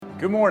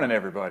Good morning,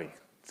 everybody.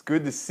 It's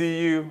good to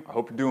see you. I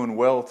hope you're doing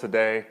well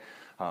today.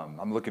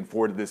 I'm looking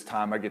forward to this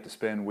time I get to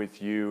spend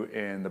with you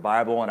in the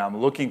Bible, and I'm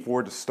looking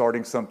forward to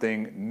starting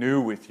something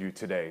new with you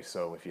today.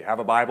 So if you have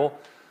a Bible,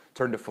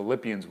 turn to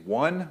Philippians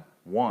 1:1.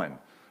 We're going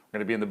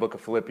to be in the book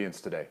of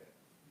Philippians today.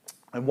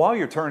 And while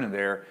you're turning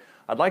there,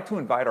 I'd like to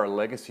invite our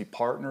legacy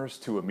partners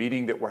to a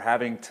meeting that we're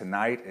having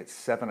tonight at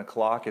 7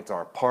 o'clock. It's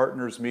our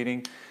partners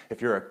meeting. If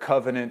you're a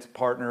covenant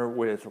partner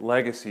with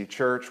Legacy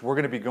Church, we're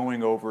going to be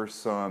going over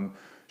some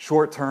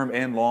short-term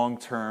and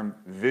long-term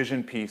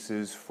vision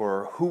pieces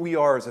for who we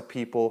are as a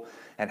people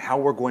and how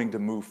we're going to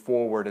move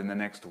forward in the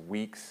next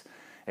weeks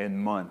and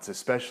months,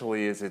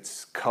 especially as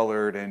it's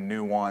colored and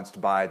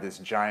nuanced by this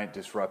giant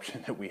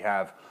disruption that we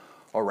have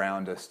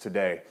around us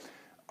today.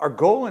 Our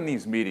goal in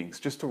these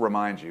meetings, just to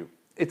remind you,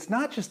 it's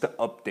not just to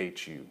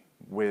update you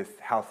with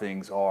how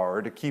things are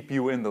or to keep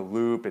you in the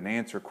loop and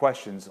answer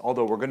questions,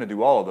 although we're going to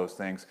do all of those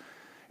things.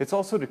 It's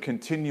also to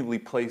continually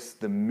place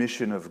the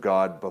mission of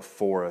God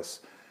before us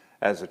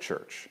as a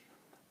church.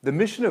 The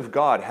mission of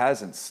God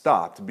hasn't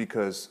stopped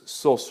because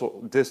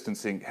social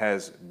distancing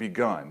has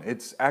begun.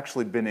 It's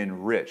actually been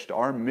enriched.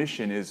 Our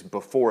mission is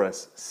before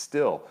us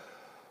still.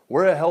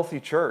 We're a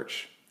healthy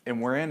church,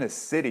 and we're in a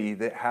city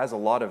that has a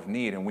lot of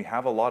need, and we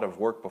have a lot of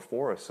work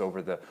before us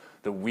over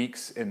the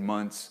weeks and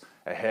months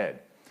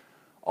ahead.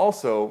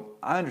 Also,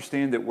 I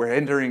understand that we're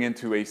entering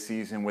into a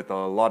season with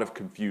a lot of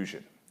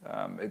confusion.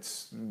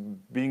 It's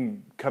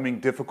becoming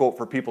difficult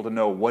for people to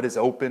know what is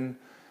open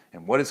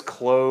and what is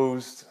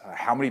closed,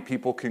 how many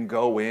people can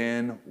go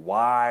in,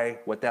 why,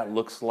 what that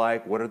looks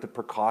like, what are the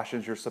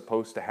precautions you're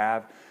supposed to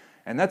have.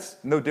 And that's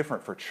no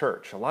different for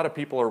church. A lot of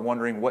people are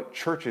wondering what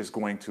church is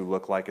going to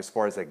look like as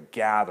far as a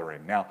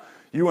gathering. Now,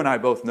 you and I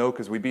both know,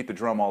 because we beat the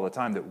drum all the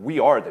time, that we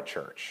are the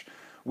church.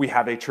 We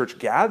have a church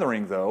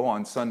gathering, though,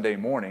 on Sunday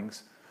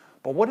mornings.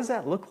 But what does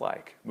that look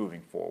like moving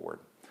forward?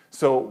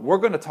 So we're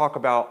going to talk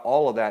about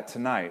all of that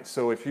tonight.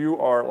 So if you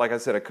are, like I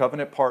said, a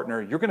covenant partner,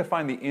 you're going to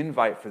find the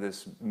invite for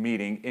this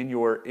meeting in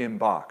your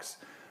inbox.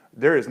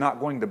 There is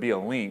not going to be a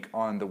link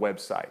on the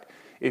website.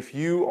 If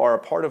you are a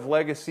part of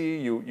Legacy,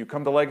 you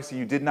come to Legacy,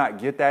 you did not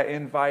get that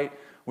invite,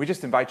 we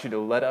just invite you to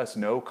let us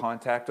know,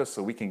 contact us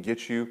so we can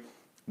get you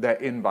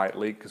that invite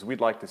link, because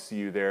we'd like to see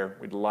you there.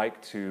 We'd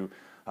like to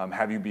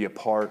have you be a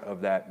part of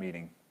that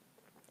meeting.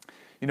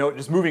 You know,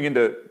 just moving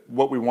into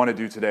what we want to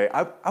do today,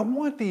 I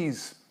want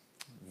these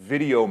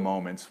video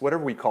moments,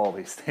 whatever we call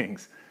these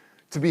things,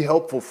 to be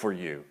helpful for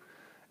you.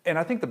 And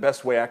I think the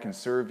best way I can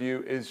serve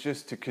you is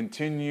just to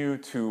continue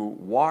to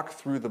walk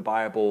through the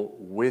Bible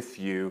with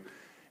you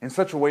in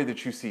such a way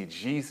that you see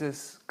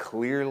Jesus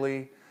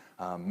clearly,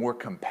 more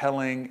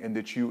compelling, and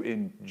that you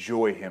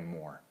enjoy him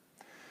more.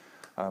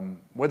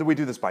 Whether we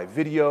do this by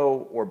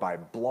video or by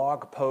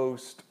blog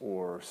post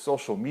or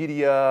social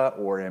media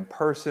or in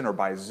person or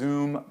by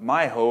Zoom,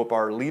 my hope,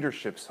 our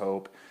leadership's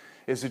hope,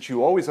 is that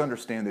you always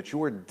understand that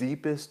your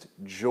deepest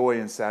joy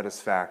and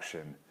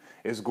satisfaction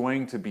is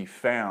going to be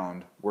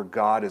found where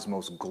God is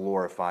most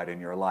glorified in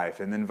your life,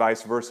 and then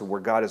vice versa,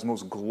 where God is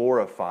most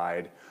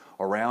glorified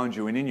around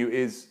you and in you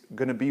is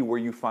going to be where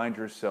you find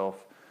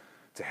yourself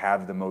to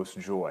have the most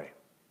joy.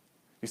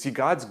 You see,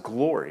 God's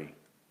glory,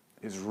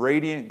 his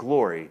radiant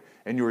glory,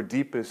 and your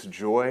deepest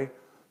joy,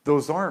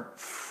 those aren't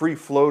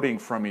free-floating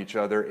from each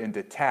other and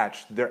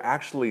detached. They're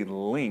actually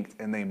linked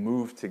and they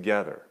move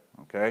together,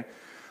 okay?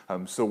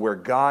 So where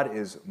God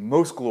is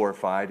most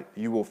glorified,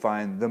 you will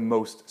find the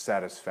most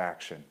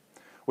satisfaction,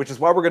 which is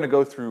why we're going to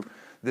go through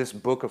this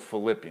book of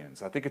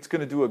Philippians. I think it's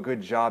going to do a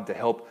good job to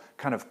help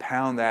kind of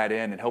pound that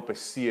in and help us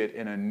see it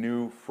in a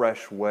new,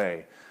 fresh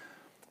way.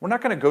 We're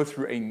not going to go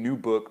through a new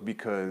book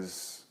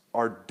because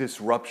our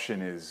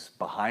disruption is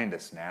behind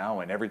us now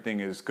and everything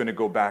is going to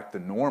go back to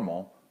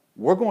normal.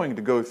 We're going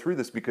to go through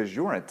this because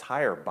your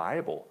entire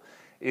Bible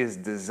is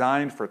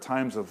designed for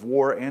times of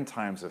war and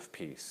times of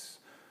peace,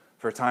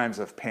 for times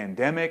of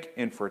pandemic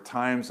and for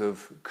times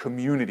of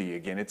community.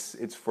 Again,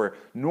 it's for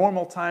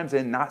normal times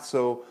and not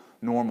so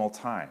normal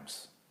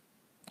times.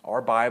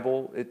 Our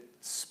Bible, it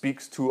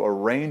speaks to a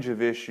range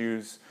of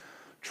issues,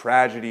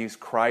 tragedies,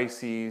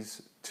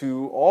 crises,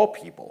 to all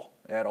people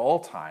at all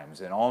times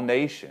in all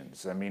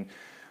nations. I mean,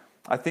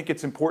 I think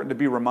it's important to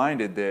be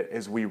reminded that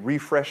as we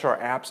refresh our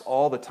apps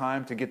all the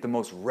time to get the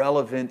most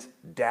relevant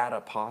data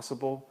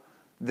possible,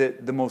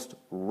 that the most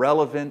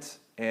relevant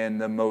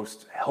and the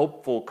most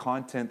helpful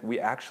content we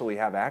actually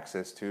have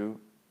access to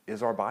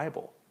is our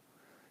Bible.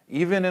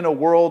 Even in a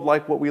world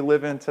like what we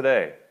live in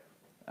today.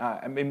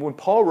 I mean, when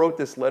Paul wrote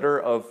this letter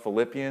of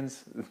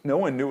Philippians, no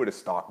one knew what a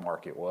stock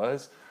market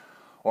was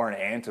or an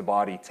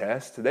antibody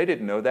test. They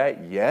didn't know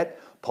that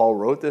yet. Paul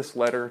wrote this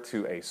letter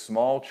to a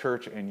small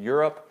church in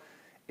Europe.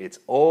 It's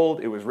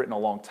old, it was written a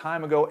long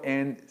time ago,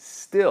 and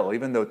still,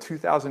 even though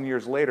 2,000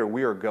 years later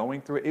we are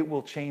going through it, it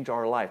will change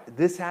our life.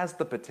 This has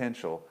the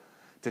potential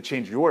to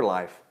change your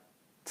life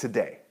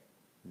today,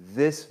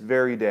 this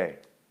very day.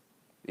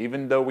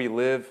 Even though we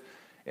live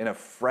in a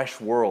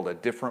fresh world, a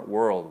different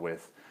world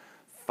with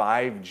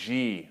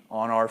 5G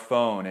on our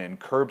phone and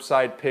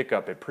curbside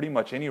pickup at pretty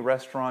much any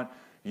restaurant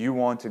you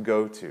want to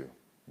go to,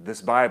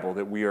 This Bible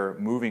that we are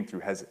moving through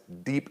has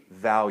deep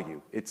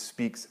value. It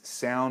speaks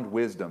sound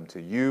wisdom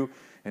to you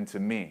and to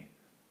me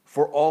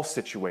for all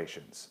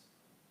situations,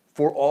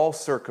 for all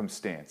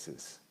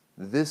circumstances.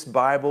 This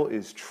Bible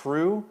is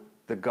true.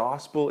 The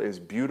gospel is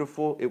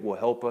beautiful. It will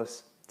help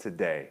us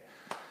today.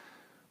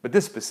 But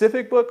this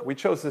specific book, we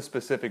chose this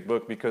specific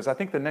book because I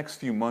think the next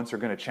few months are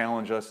going to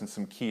challenge us in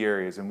some key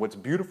areas. And what's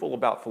beautiful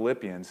about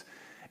Philippians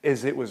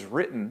is it was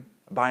written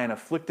by an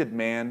afflicted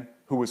man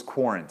who was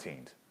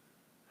quarantined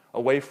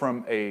away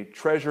from a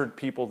treasured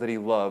people that he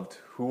loved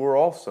who were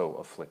also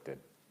afflicted.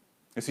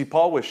 You see,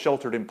 Paul was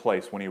sheltered in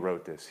place when he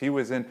wrote this. He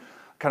was in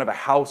kind of a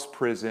house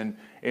prison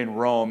in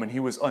Rome, and he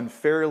was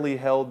unfairly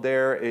held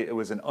there. It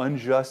was an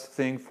unjust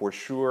thing for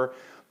sure.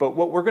 But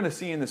what we're going to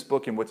see in this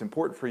book, and what's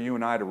important for you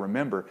and I to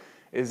remember,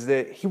 is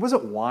that he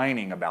wasn't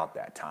whining about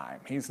that time.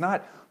 He's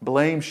not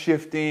blame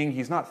shifting.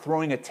 He's not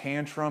throwing a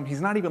tantrum.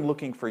 He's not even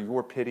looking for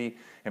your pity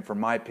and for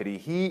my pity.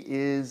 He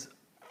is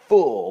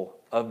full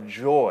of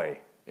joy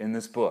in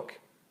this book.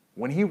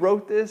 When he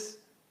wrote this,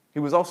 he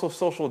was also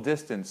social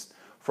distanced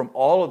from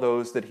all of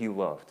those that he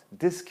loved,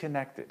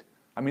 disconnected.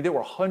 I mean, they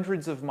were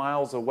hundreds of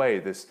miles away,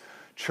 this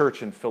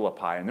church in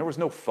Philippi, and there was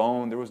no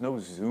phone, there was no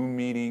Zoom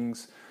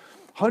meetings,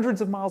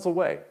 hundreds of miles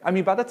away. I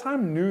mean, by the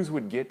time news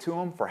would get to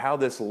him for how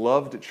this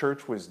loved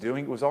church was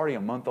doing, it was already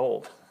a month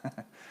old.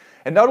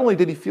 And not only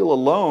did he feel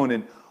alone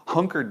and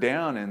hunkered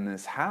down in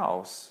this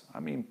house, I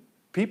mean,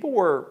 people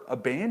were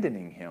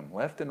abandoning him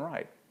left and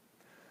right.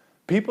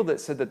 People that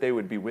said that they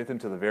would be with him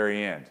to the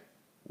very end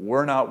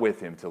were not with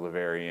him till the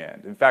very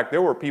end. In fact,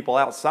 there were people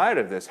outside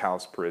of this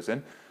house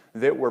prison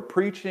that were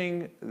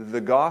preaching the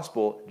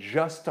gospel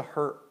just to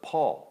hurt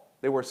Paul.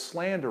 They were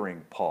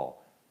slandering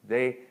Paul.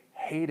 They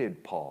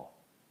hated Paul.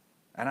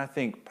 And I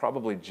think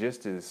probably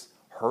just as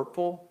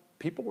hurtful,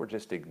 people were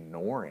just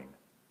ignoring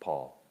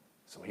Paul.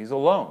 So he's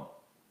alone.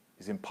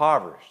 He's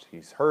impoverished.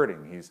 He's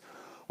hurting. He's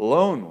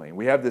lonely.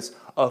 We have this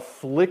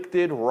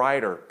afflicted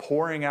writer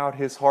pouring out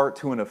his heart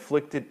to an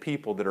afflicted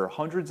people that are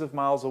hundreds of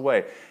miles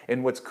away.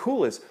 And what's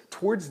cool is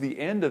towards the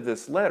end of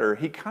this letter,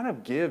 he kind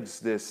of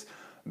gives this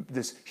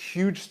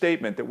huge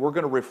statement that we're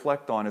going to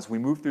reflect on as we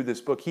move through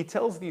this book. He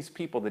tells these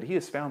people that he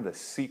has found the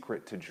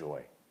secret to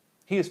joy.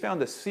 He has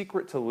found the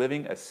secret to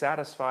living a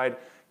satisfied,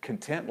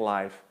 content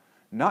life,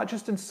 not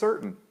just in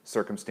certain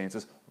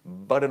circumstances,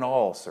 but in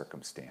all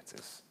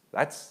circumstances.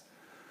 That's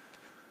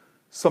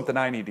something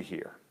I need to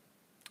hear.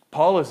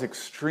 Paul is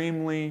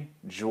extremely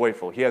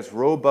joyful. He has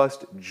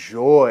robust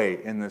joy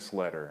in this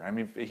letter. I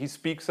mean, he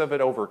speaks of it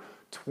over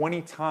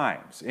 20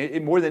 times,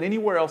 more than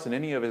anywhere else in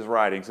any of his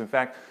writings. In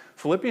fact,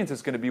 Philippians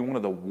is going to be one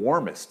of the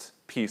warmest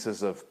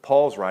pieces of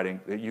Paul's writing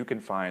that you can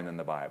find in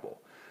the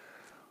Bible.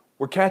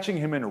 We're catching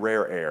him in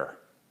rare air.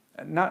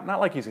 Not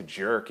like he's a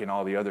jerk in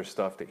all the other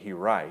stuff that he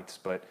writes,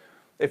 but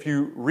if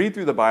you read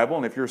through the Bible,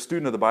 and if you're a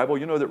student of the Bible,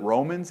 you know that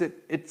Romans,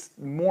 it's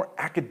more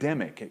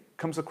academic. It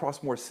comes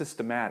across more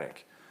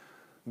systematic.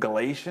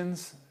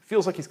 Galatians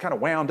feels like he's kind of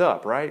wound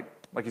up, right?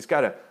 Like he's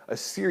got a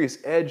serious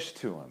edge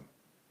to him.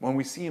 When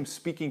we see him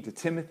speaking to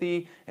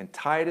Timothy and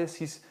Titus,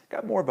 he's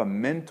got more of a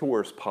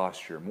mentor's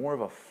posture, more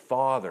of a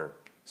father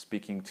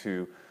speaking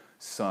to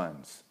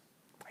sons.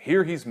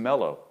 Here he's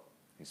mellow,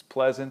 he's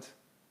pleasant,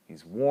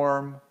 he's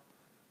warm,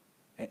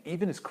 and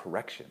even his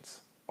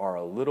corrections are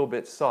a little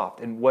bit soft.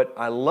 And what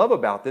I love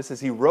about this is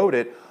he wrote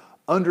it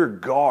under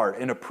guard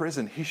in a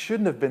prison he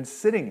shouldn't have been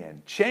sitting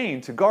in,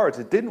 chained to guards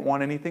that didn't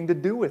want anything to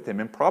do with him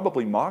and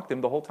probably mocked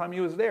him the whole time he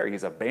was there.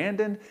 He's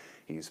abandoned,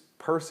 he's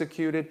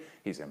persecuted,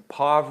 he's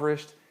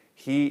impoverished,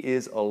 he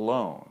is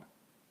alone,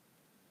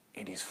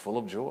 and he's full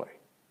of joy.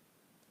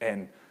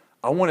 And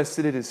I want to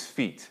sit at his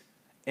feet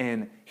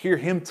and hear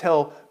him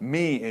tell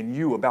me and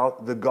you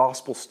about the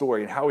gospel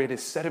story and how it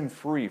has set him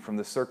free from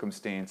the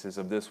circumstances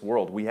of this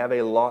world. We have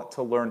a lot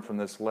to learn from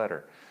this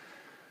letter.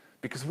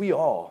 Because we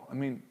all, I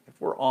mean, if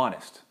we're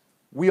honest,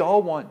 we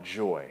all want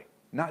joy,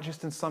 not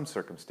just in some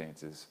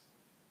circumstances,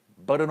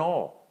 but in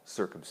all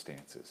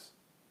circumstances.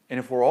 And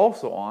if we're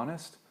also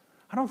honest,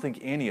 I don't think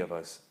any of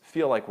us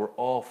feel like we're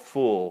all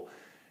full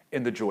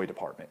in the joy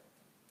department,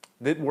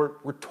 that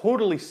we're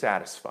totally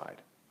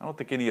satisfied. I don't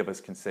think any of us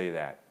can say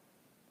that.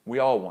 We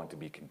all want to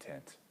be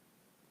content.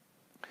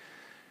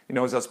 You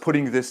know, as I was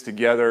putting this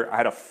together, I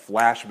had a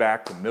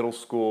flashback to middle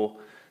school.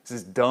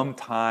 This dumb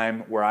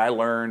time where I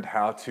learned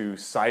how to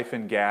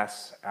siphon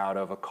gas out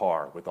of a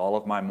car with all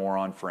of my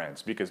moron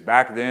friends. Because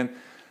back then,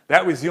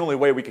 that was the only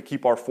way we could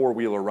keep our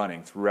four-wheeler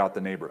running throughout the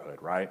neighborhood,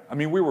 right? I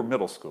mean, we were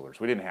middle schoolers.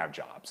 We didn't have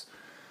jobs.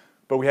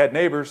 But we had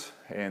neighbors,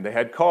 and they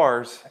had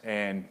cars,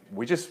 and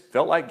we just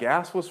felt like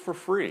gas was for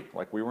free,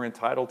 like we were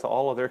entitled to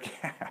all of their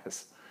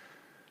gas.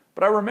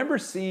 But I remember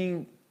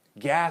seeing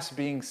gas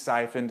being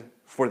siphoned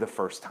for the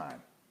first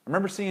time. I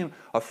remember seeing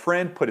a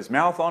friend put his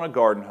mouth on a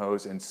garden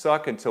hose and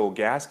suck until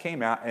gas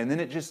came out, and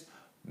then it just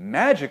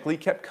magically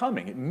kept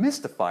coming. It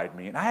mystified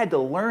me, and I had to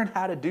learn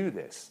how to do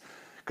this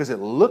because it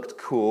looked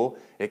cool,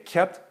 it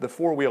kept the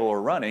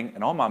four-wheeler running,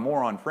 and all my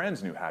moron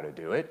friends knew how to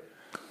do it.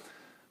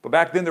 But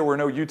back then there were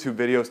no YouTube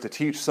videos to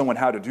teach someone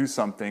how to do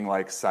something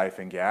like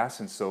siphon gas,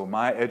 and so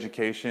my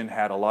education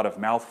had a lot of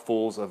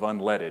mouthfuls of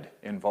unleaded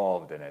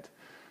involved in it.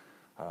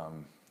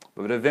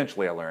 But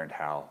eventually I learned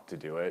how to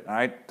do it.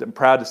 And I'm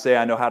proud to say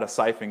I know how to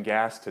siphon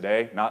gas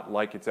today, not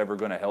like it's ever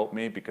going to help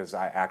me because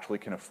I actually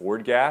can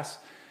afford gas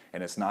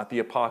and it's not the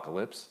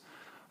apocalypse.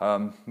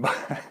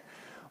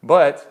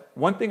 But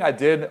one thing I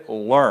did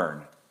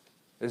learn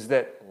is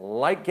that,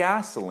 like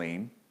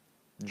gasoline,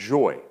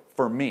 joy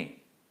for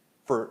me,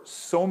 for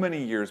so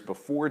many years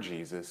before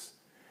Jesus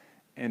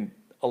and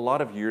a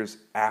lot of years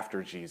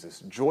after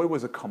Jesus, joy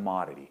was a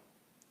commodity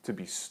to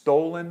be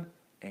stolen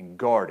and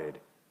guarded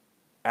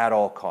at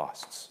all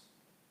costs.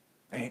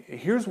 And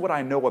here's what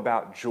I know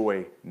about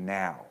joy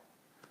now.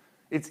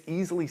 It's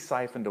easily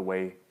siphoned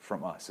away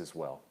from us as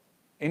well.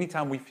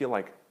 Anytime we feel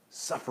like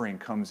suffering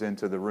comes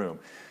into the room,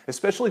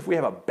 especially if we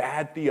have a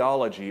bad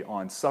theology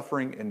on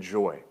suffering and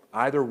joy,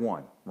 either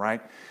one,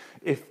 right?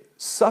 If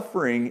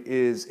suffering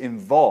is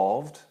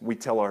involved, we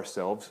tell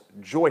ourselves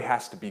joy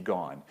has to be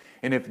gone.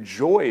 And if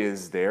joy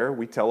is there,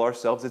 we tell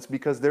ourselves it's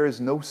because there is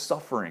no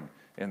suffering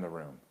in the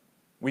room.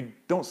 We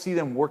don't see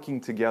them working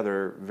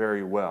together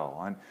very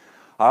well. And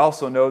I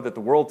also know that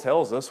the world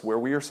tells us where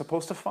we are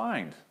supposed to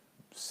find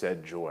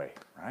said joy,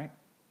 right?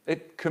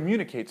 It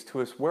communicates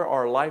to us where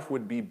our life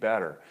would be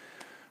better.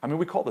 I mean,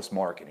 we call this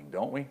marketing,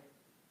 don't we?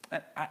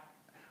 I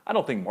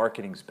don't think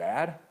marketing's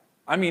bad.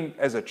 I mean,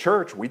 as a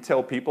church, we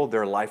tell people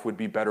their life would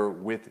be better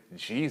with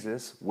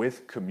Jesus,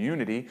 with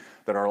community,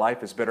 that our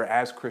life is better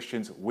as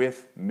Christians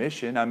with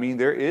mission. I mean,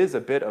 there is a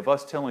bit of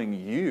us telling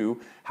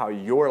you how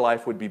your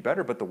life would be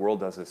better, but the world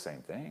does the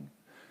same thing.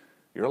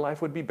 Your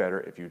life would be better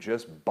if you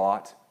just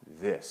bought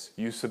this.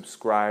 You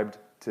subscribed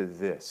to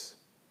this.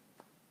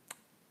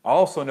 I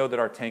also know that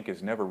our tank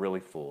is never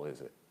really full,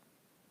 is it?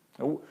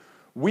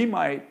 We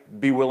might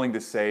be willing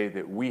to say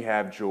that we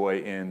have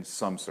joy in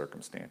some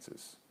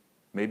circumstances.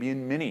 Maybe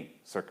in many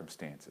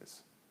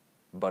circumstances,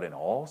 but in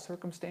all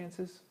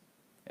circumstances,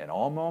 in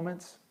all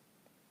moments.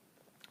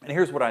 And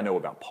here's what I know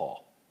about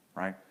Paul,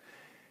 right?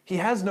 He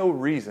has no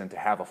reason to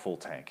have a full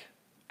tank,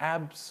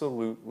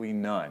 absolutely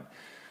none.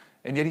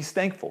 And yet he's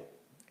thankful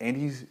and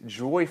he's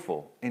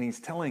joyful and he's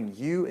telling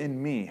you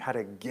and me how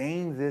to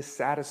gain this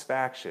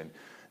satisfaction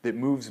that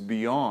moves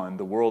beyond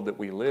the world that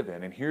we live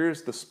in. And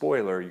here's the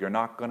spoiler, you're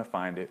not going to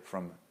find it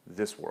from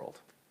this world.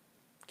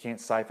 Can't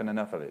siphon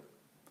enough of it.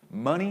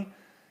 Money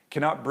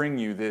cannot bring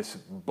you this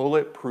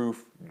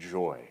bulletproof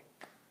joy.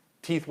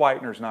 Teeth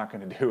whitener's not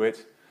going to do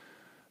it.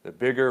 The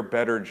bigger,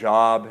 better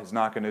job is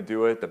not going to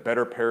do it. The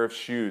better pair of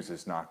shoes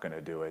is not going to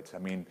do it. I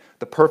mean,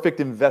 the perfect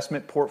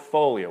investment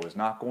portfolio is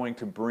not going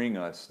to bring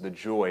us the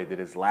joy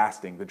that is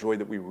lasting, the joy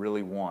that we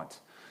really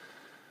want.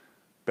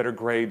 Better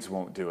grades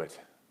won't do it.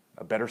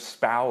 A better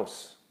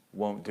spouse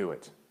won't do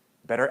it.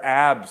 Better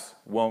abs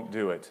won't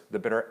do it. The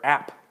better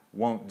app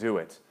won't do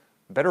it.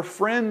 Better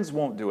friends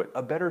won't do it.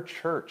 A better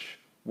church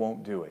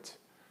won't do it.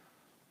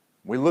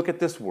 We look at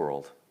this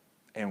world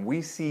and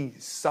we see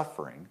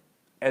suffering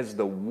as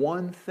the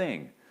one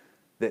thing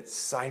that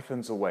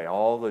siphons away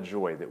all the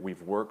joy that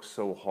we've worked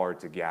so hard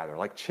to gather.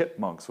 Like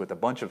chipmunks with a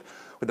bunch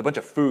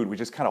of food, we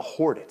just kind of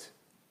hoard it.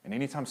 And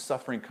anytime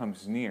suffering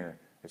comes near,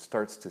 it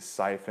starts to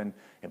siphon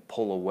and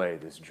pull away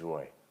this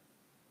joy.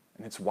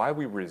 And it's why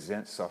we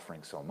resent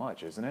suffering so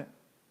much, isn't it?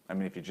 I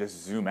mean, if you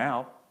just zoom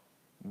out,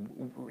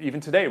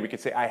 even today we could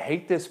say, I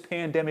hate this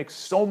pandemic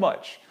so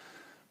much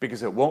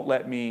because it won't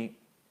let me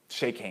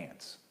shake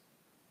hands,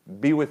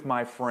 be with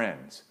my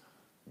friends,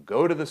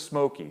 go to the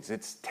Smokies.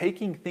 It's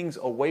taking things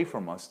away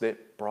from us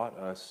that brought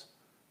us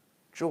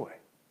joy.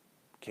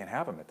 Can't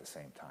have them at the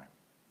same time.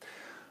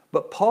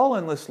 But Paul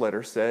in this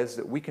letter says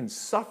that we can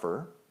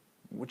suffer,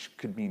 which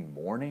could mean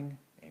mourning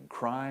and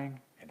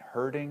crying and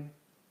hurting.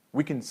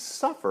 We can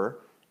suffer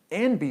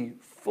and be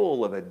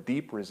full of a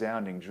deep,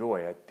 resounding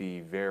joy at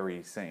the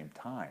very same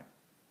time.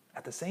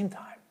 At the same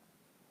time.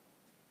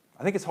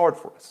 I think it's hard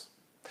for us.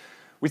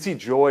 We see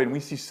joy and we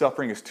see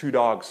suffering as two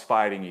dogs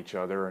fighting each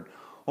other, and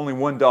only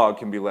one dog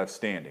can be left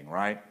standing,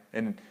 right?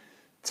 And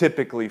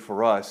typically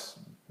for us,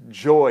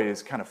 joy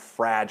is kind of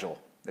fragile.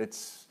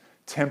 It's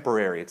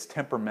temporary. It's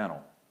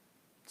temperamental.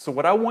 So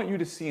what I want you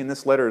to see in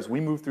this letter as we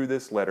move through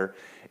this letter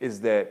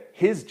is that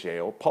his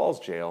jail, Paul's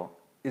jail,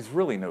 is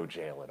really no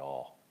jail at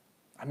all.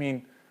 I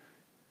mean,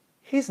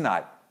 he's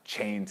not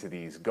chained to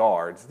these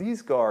guards.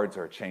 These guards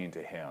are chained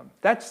to him.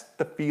 That's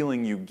the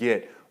feeling you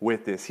get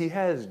with this. He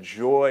has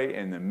joy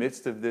in the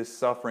midst of this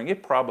suffering.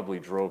 It probably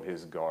drove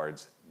his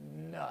guards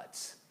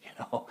nuts.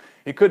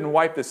 He couldn't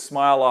wipe the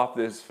smile off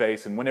his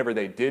face, and whenever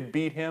they did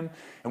beat him,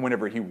 and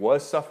whenever he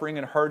was suffering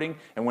and hurting,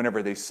 and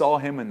whenever they saw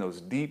him in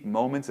those deep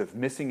moments of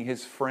missing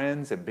his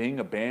friends and being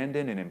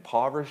abandoned and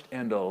impoverished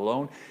and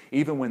alone,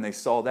 even when they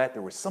saw that,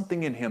 there was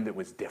something in him that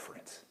was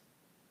different,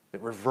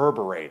 that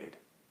reverberated.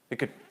 It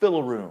could fill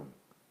a room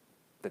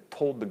that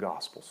told the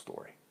gospel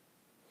story.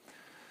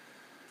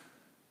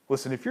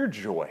 Listen, if your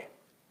joy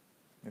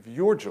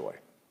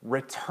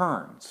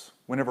returns,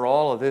 whenever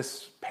all of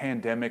this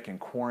pandemic and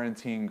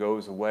quarantine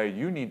goes away,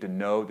 you need to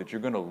know that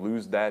you're going to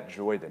lose that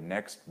joy the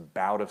next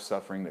bout of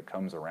suffering that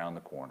comes around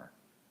the corner,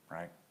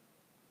 right?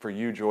 For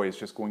you, joy is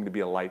just going to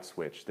be a light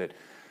switch that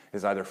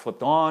is either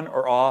flipped on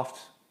or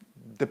off,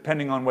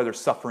 depending on whether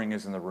suffering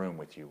is in the room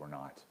with you or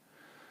not.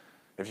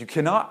 If you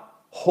cannot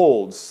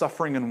hold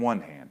suffering in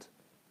one hand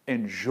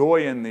and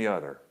joy in the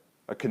other,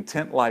 a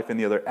content life in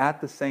the other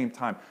at the same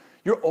time,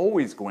 you're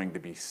always going to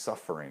be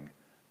suffering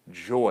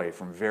joy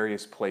from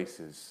various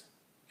places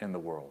in the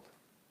world.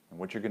 And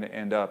what you're going to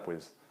end up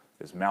with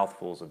is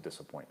mouthfuls of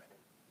disappointment.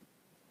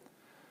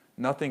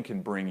 Nothing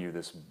can bring you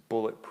this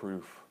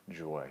bulletproof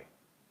joy,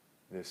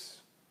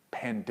 this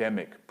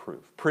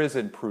pandemic-proof,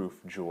 prison-proof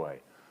joy,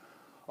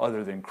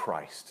 other than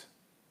Christ,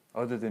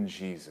 other than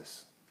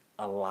Jesus,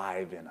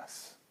 alive in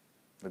us,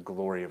 the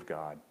glory of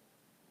God.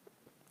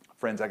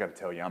 Friends, I got to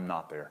tell you, I'm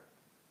not there.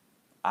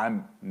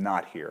 I'm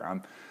not here.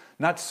 I'm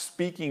not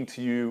speaking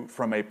to you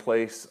from a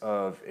place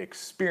of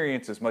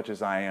experience as much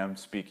as I am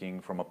speaking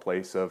from a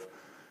place of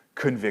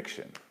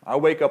conviction. I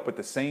wake up with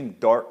the same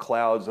dark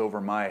clouds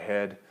over my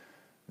head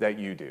that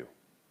you do.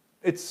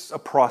 It's a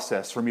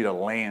process for me to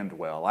land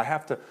well. I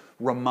have to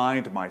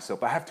remind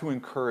myself. I have to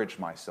encourage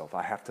myself.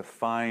 I have to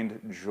find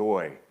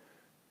joy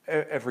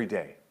every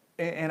day.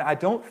 And I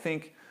don't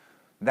think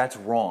that's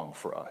wrong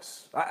for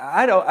us.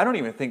 I don't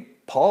even think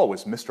Paul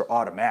was Mr.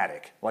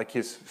 Automatic, like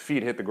his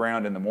feet hit the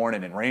ground in the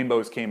morning and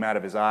rainbows came out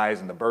of his eyes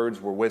and the birds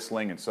were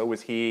whistling and so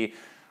was he.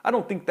 I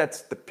don't think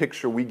that's the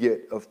picture we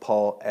get of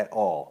Paul at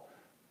all.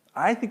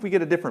 I think we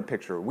get a different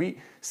picture. We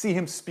see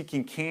him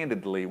speaking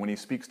candidly when he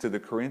speaks to the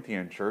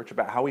Corinthian church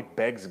about how he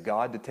begs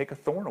God to take a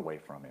thorn away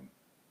from him.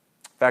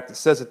 In fact, it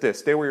says it this.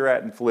 Stay where you're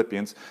at in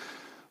Philippians,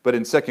 but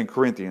in 2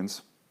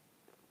 Corinthians,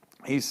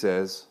 he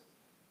says,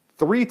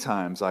 3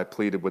 times I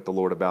pleaded with the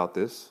Lord about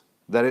this,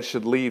 that it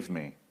should leave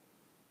me.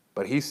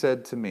 But he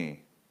said to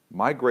me,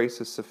 my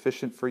grace is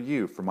sufficient for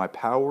you, for my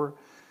power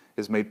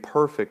is made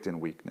perfect in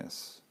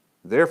weakness.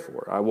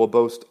 Therefore, I will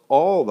boast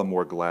all the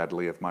more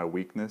gladly of my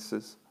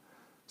weaknesses,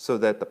 so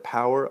that the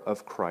power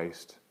of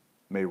Christ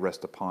may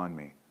rest upon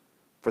me.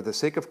 For the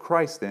sake of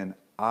Christ, then,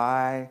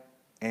 I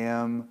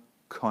am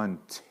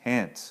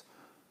content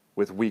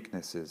with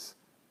weaknesses,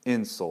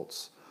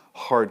 insults,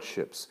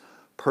 hardships,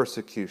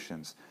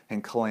 persecutions,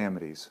 and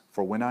calamities.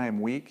 For when I am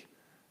weak,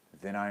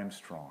 then I am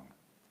strong.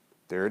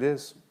 There it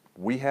is.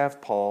 We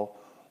have Paul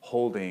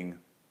holding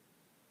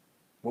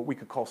what we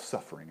could call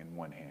suffering in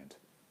one hand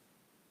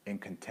and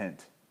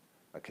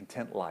a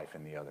content life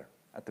in the other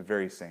at the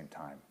very same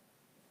time.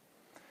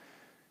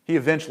 He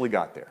eventually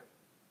got there,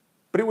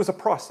 but it was a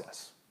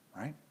process,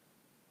 right?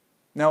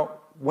 Now,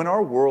 when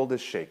our world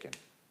is shaken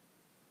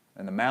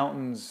and the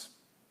mountains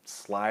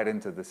slide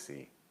into the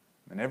sea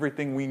and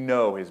everything we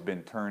know has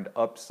been turned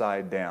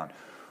upside down,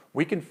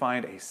 we can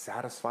find a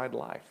satisfied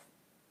life,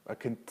 a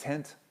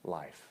content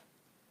life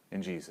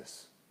in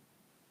Jesus.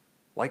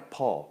 Like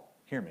Paul,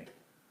 hear me,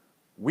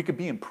 we could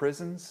be in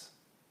prisons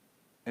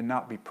and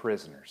not be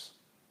prisoners.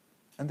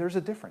 And there's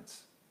a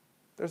difference.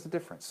 There's a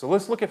difference. So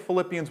let's look at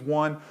Philippians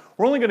 1.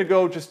 We're only going to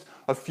go just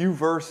a few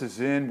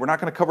verses in. We're not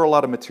going to cover a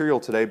lot of material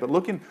today, but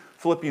look in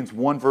Philippians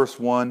 1, verse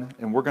 1,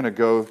 and we're going to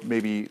go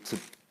maybe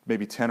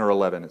 10 or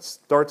 11. It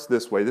starts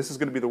this way. This is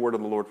going to be the word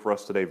of the Lord for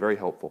us today. Very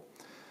helpful.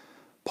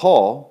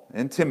 Paul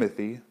and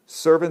Timothy,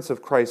 servants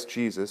of Christ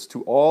Jesus,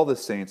 to all the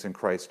saints in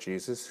Christ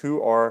Jesus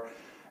who are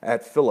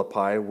at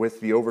Philippi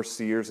with the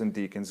overseers and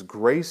deacons,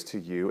 grace to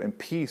you and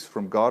peace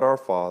from God our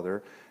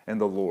Father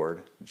and the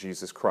Lord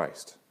Jesus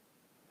Christ.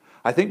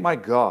 I thank my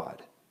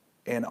God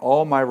in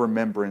all my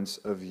remembrance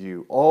of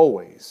you,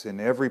 always in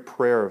every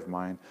prayer of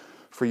mine,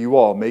 for you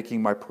all,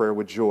 making my prayer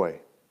with joy,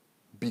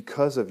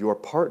 because of your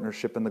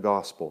partnership in the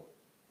gospel,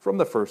 from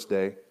the first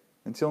day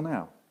until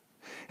now.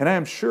 And I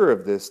am sure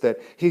of this, that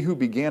he who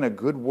began a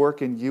good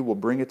work in you will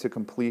bring it to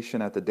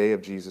completion at the day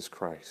of Jesus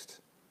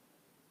Christ.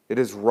 It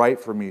is right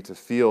for me to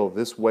feel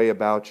this way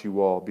about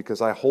you all,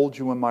 because I hold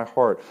you in my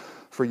heart,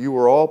 for you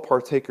are all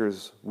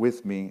partakers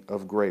with me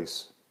of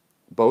grace,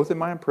 both in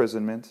my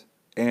imprisonment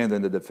and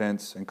in the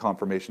defense and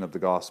confirmation of the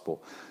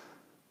gospel.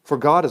 For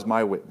God is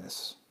my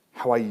witness,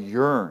 how I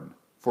yearn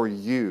for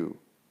you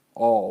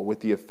all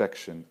with the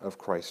affection of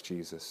Christ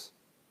Jesus.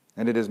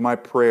 And it is my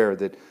prayer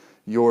that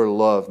your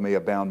love may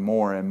abound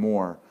more and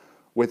more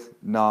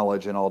with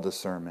knowledge and all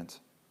discernment,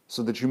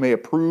 so that you may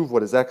approve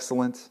what is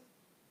excellent,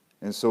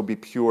 and so be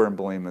pure and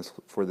blameless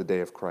for the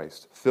day of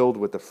Christ, filled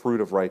with the fruit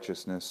of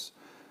righteousness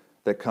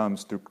that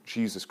comes through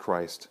Jesus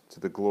Christ to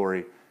the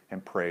glory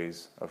and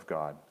praise of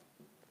God.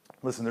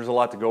 Listen, there's a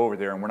lot to go over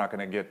there, and we're not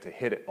going to get to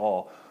hit it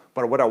all.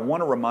 But what I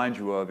want to remind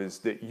you of is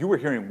that you were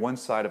hearing one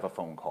side of a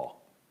phone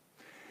call.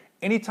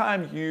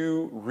 Anytime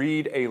you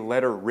read a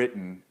letter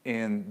written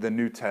in the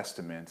New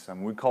Testament,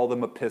 we call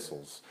them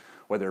epistles,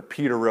 whether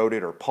Peter wrote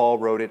it or Paul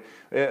wrote it,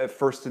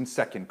 1st and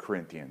 2nd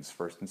Corinthians,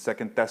 1st and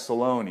 2nd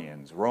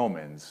Thessalonians,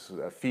 Romans,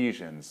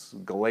 Ephesians,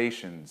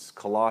 Galatians,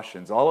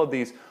 Colossians, all of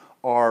these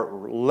are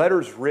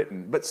letters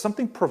written, but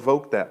something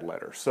provoked that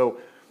letter. So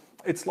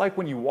it's like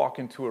when you walk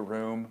into a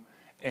room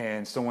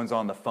and someone's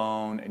on the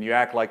phone and you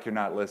act like you're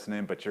not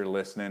listening, but you're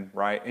listening,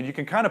 right? And you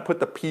can kind of put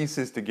the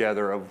pieces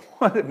together of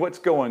what's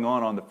going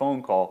on the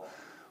phone call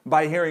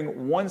by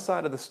hearing one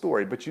side of the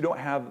story, but you don't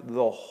have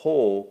the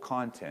whole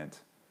content.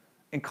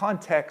 And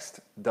context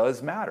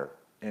does matter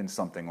in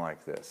something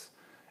like this.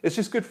 It's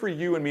just good for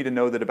you and me to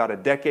know that about a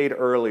decade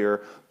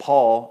earlier,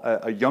 Paul,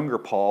 a younger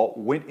Paul,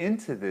 went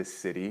into this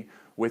city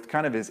with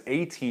kind of his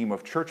A-team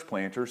of church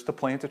planters to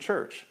plant a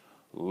church.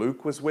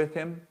 Luke was with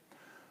him,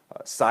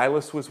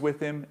 Silas was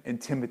with him,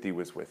 and Timothy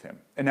was with him.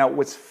 And now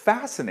what's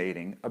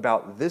fascinating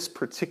about this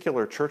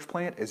particular church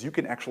plant is you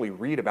can actually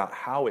read about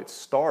how it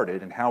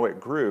started and how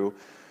it grew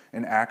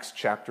in Acts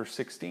chapter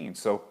 16.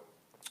 So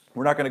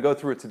we're not going to go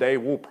through it today.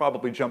 We'll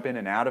probably jump in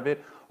and out of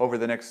it over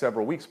the next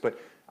several weeks. But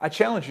I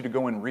challenge you to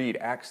go and read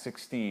Acts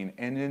 16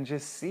 and then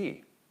just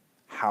see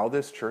how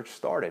this church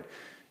started.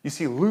 You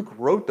see, Luke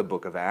wrote the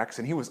book of Acts,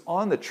 and he was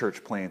on the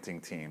church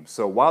planting team.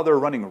 So while they're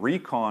running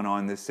recon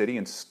on this city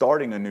and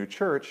starting a new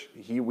church,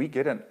 we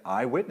get an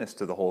eyewitness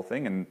to the whole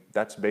thing, and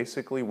that's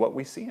basically what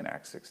we see in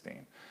Acts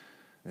 16.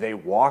 They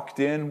walked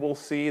in, we'll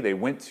see. They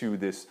went to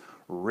this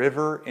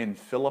river in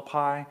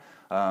Philippi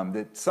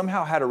that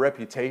somehow had a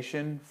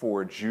reputation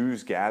for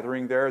Jews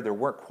gathering there. There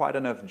weren't quite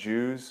enough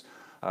Jews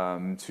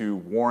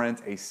to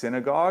warrant a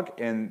synagogue,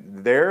 and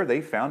there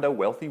they found a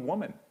wealthy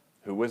woman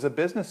who was a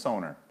business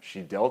owner.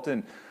 She dealt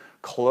in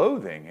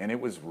clothing, and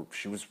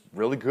she was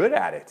really good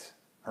at it.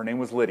 Her name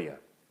was Lydia.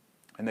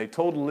 And they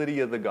told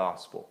Lydia the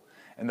gospel.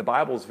 And the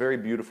Bible is very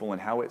beautiful in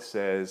how it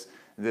says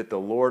that the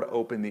Lord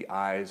opened the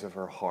eyes of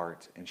her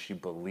heart, and she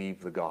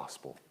believed the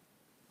gospel.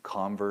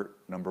 Convert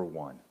number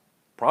one.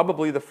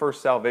 Probably the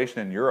first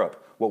salvation in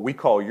Europe, what we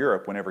call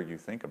Europe whenever you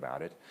think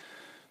about it.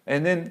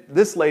 And then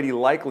this lady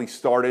likely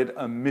started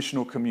a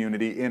missional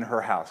community in her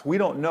house. We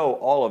don't know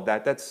all of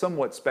that. That's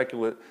somewhat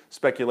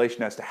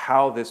speculation as to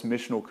how this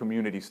missional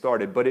community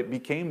started, but it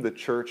became the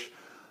church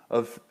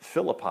of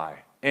Philippi.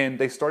 And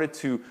they started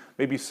to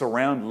maybe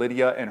surround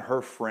Lydia and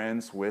her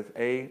friends with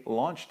a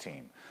launch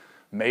team,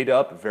 made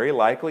up very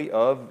likely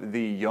of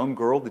the young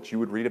girl that you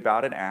would read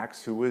about in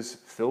Acts who was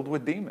filled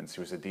with demons. She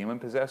was a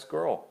demon-possessed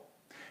girl.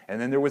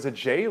 And then there was a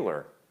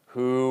jailer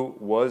who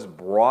was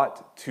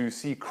brought to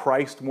see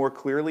Christ more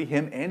clearly,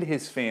 him and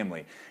his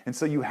family. And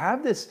so you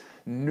have this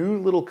new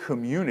little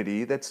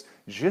community that's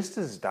just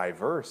as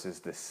diverse as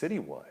the city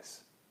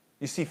was.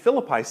 You see,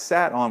 Philippi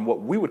sat on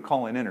what we would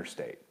call an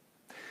interstate.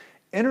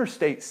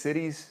 Interstate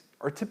cities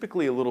are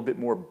typically a little bit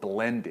more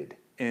blended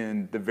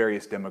in the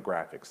various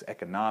demographics,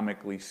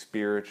 economically,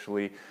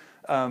 spiritually.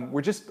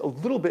 We're just a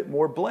little bit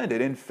more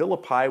blended. And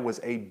Philippi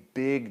was a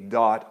big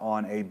dot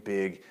on a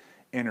big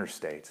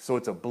interstate. So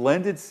it's a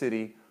blended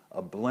city,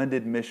 a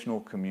blended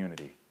missional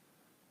community.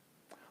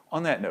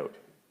 On that note,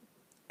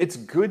 it's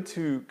good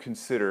to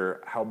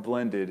consider how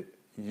blended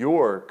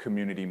your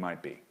community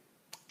might be.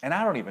 And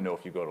I don't even know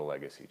if you go to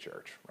Legacy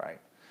Church, right?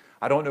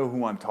 I don't know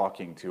who I'm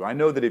talking to. I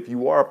know that if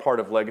you are a part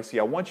of Legacy,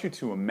 I want you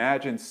to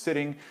imagine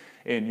sitting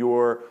in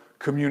your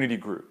community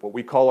group, what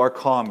we call our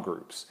comm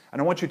groups.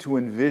 And I want you to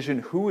envision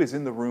who is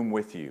in the room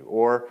with you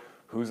or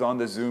who's on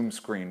the Zoom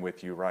screen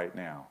with you right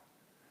now,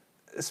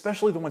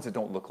 especially the ones that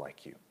don't look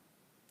like you.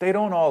 They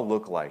don't all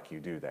look like you,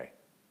 do they?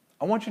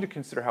 I want you to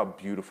consider how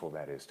beautiful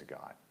that is to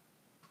God.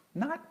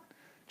 Not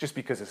just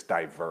because it's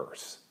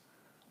diverse,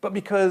 but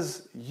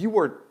because you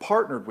are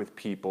partnered with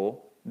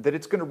people that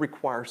it's going to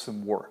require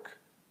some work.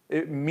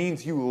 It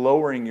means you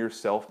lowering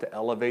yourself to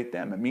elevate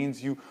them. It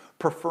means you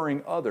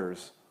preferring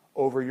others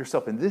over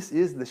yourself. And this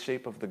is the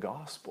shape of the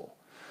gospel.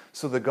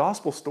 So the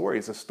gospel story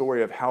is a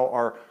story of how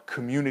our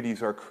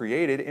communities are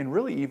created and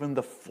really even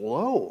the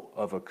flow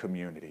of a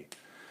community.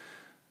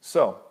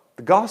 So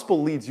the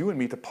gospel leads you and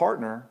me to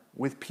partner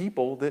with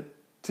people that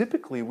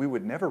typically we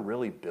would never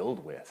really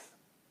build with,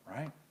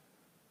 right?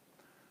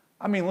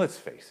 I mean, let's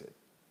face it.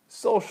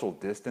 Social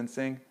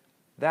distancing,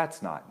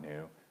 that's not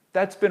new.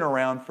 That's been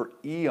around for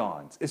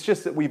eons. It's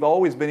just that we've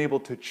always been able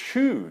to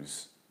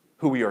choose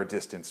who we are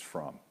distanced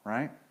from,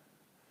 right?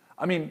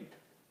 I mean,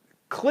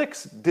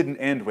 cliques didn't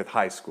end with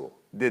high school,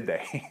 did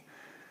they?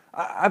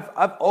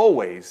 I've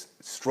always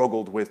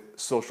struggled with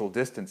social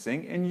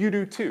distancing, and you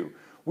do too.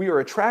 We are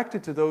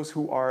attracted to those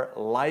who are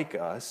like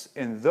us,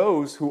 and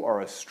those who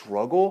are a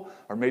struggle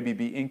or maybe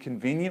be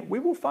inconvenient, we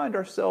will find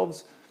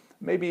ourselves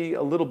maybe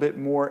a little bit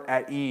more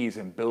at ease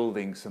in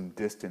building some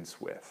distance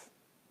with.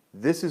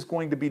 This is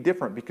going to be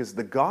different because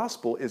the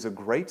gospel is a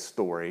great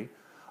story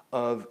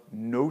of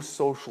no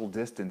social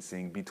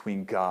distancing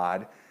between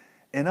God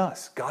and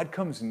us. God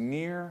comes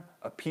near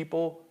a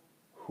people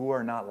who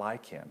are not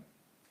like him.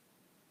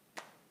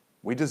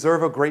 We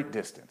deserve a great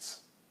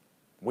distance.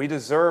 We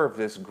deserve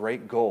this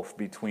great gulf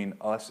between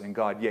us and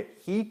God, yet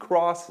he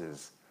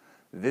crosses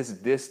this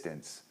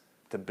distance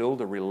to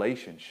build a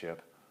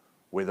relationship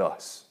with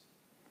us.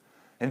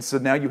 And so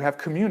now you have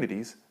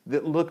communities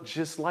that look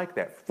just like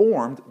that,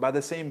 formed by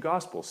the same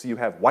gospel. So you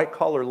have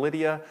white-collar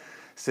Lydia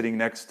sitting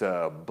next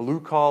to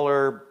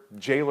blue-collar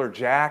jailer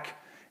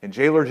Jack and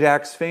jailer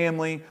Jack's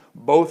family.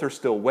 Both are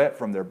still wet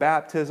from their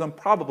baptism,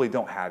 probably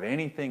don't have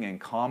anything in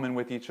common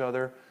with each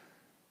other.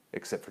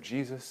 except for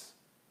Jesus,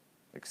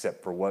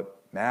 except for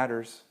what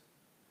matters.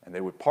 And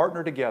they would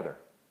partner together,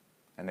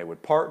 and they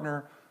would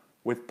partner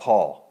with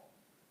Paul,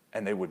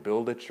 and they would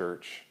build a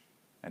church,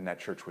 and that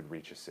church would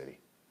reach a city.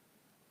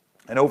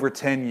 And over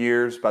 10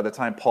 years, by the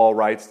time Paul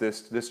writes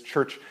this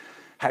church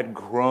had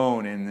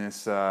grown in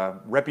this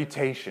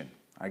reputation,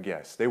 I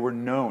guess. They were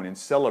known and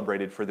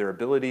celebrated for their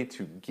ability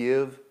to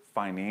give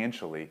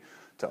financially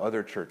to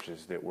other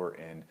churches that were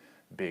in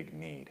big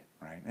need,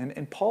 right?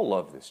 And Paul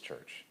loved this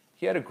church.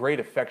 He had a great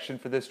affection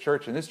for this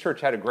church, and this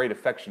church had a great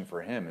affection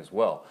for him as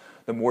well.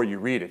 The more you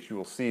read it, you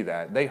will see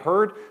that. They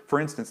heard, for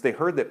instance,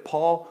 that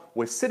Paul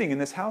was sitting in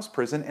this house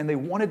prison, and they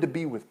wanted to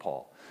be with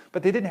Paul.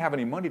 But they didn't have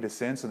any money to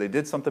send, so they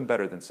did something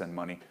better than send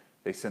money.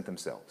 They sent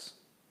themselves.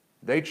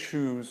 They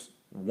choose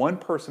one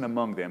person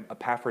among them,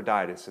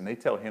 Epaphroditus, and they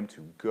tell him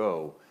to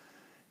go,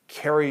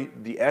 carry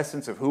the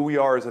essence of who we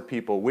are as a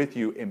people with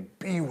you, and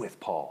be with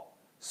Paul.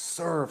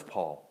 Serve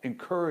Paul.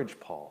 Encourage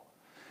Paul.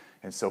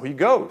 And so he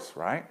goes,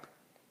 right?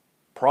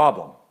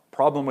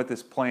 Problem with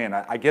this plan.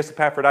 I guess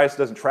Epaphroditus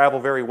doesn't travel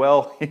very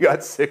well. He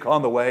got sick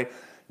on the way,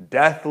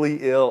 deathly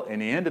ill,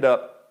 and he ended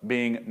up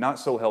being not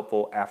so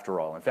helpful after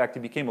all. In fact, he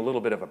became a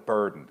little bit of a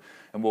burden,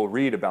 and we'll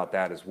read about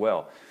that as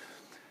well.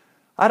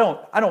 I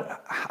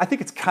think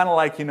it's kind of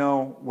like,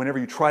 whenever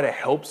you try to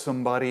help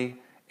somebody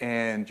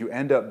and you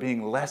end up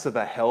being less of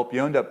a help,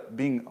 you end up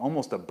being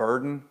almost a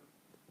burden.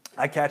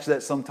 I catch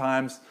that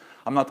sometimes.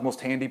 I'm not the most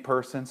handy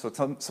person, so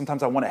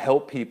sometimes I want to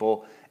help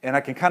people, and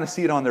I can kind of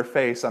see it on their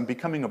face. I'm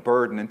becoming a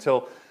burden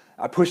until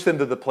I push them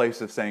to the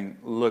place of saying,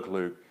 look,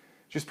 Luke,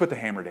 just put the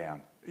hammer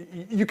down.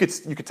 You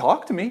could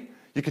talk to me.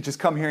 You could just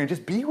come here and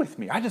just be with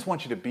me. I just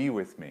want you to be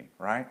with me,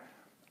 right?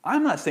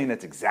 I'm not saying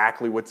that's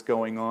exactly what's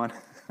going on,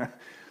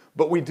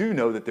 but we do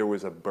know that there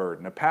was a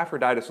burden.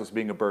 Epaphroditus was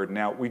being a burden.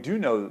 Now, we do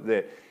know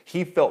that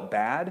he felt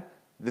bad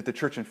that the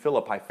church in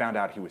Philippi found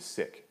out he was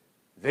sick.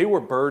 They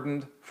were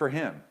burdened for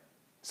him.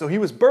 So he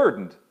was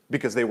burdened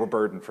because they were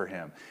burdened for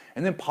him.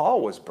 And then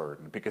Paul was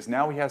burdened because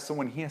now he has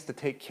someone he has to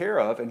take care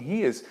of, and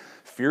he is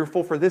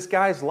fearful for this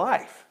guy's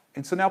life.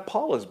 And so now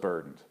Paul is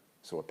burdened.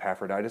 So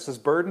Epaphroditus is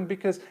burdened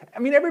because,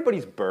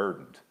 everybody's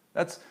burdened.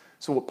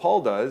 So what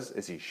Paul does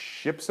is he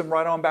ships him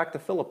right on back to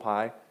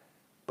Philippi,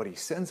 but he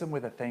sends him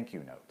with a thank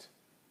you note.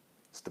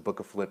 It's the book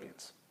of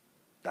Philippians.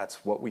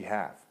 That's what we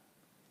have.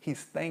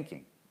 He's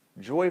thanking,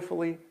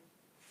 joyfully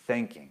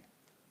thanking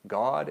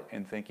God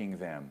and thanking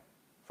them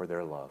for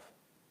their love.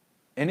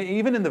 And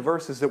even in the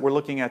verses that we're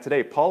looking at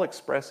today, Paul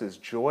expresses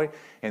joy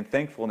and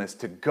thankfulness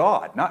to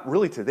God, not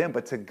really to them,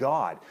 but to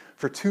God,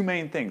 for two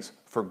main things: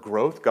 for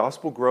growth,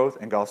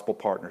 and gospel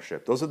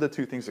partnership. Those are the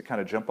two things that kind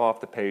of jump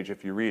off the page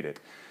if you read it.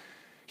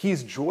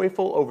 He's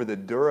joyful over the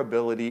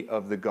durability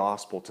of the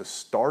gospel to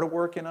start a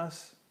work in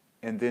us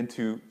and then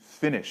to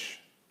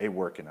finish a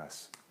work in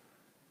us.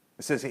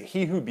 It says,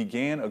 he who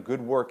began a good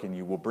work in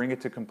you will bring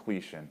it to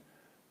completion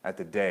at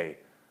the day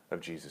of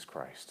Jesus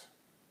Christ.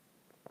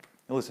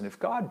 Now listen, if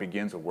God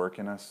begins a work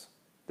in us,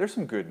 there's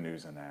some good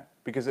news in that,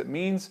 because it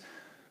means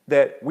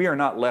that we are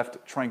not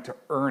left trying to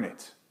earn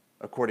it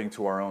according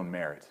to our own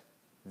merit.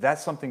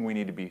 That's something we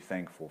need to be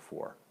thankful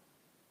for.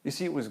 You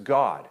see, it was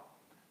God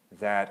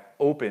that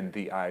opened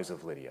the eyes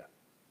of Lydia.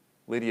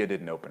 Lydia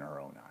didn't open her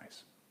own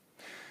eyes.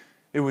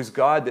 It was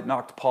God that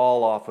knocked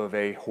Paul off of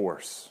a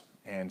horse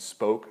and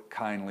spoke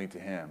kindly to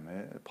him.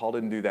 Paul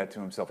didn't do that to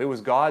himself. It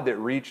was God that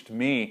reached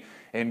me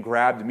and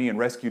grabbed me and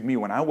rescued me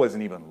when I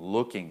wasn't even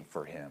looking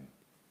for him.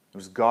 It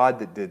was God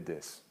that did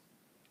this.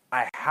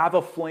 I have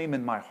a flame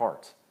in my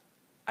heart.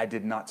 I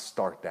did not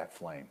start that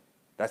flame.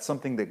 That's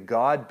something that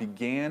God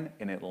began,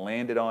 and it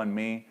landed on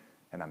me,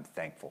 and I'm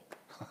thankful.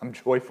 I'm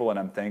joyful and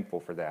I'm thankful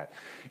for that.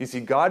 You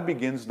see, God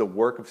begins the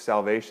work of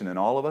salvation in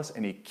all of us,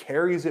 and he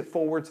carries it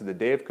forward to the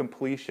day of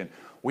completion.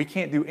 We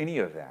can't do any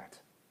of that.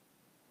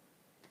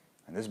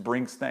 And this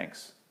brings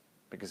thanks,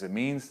 because it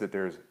means that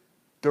there's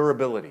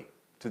durability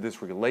to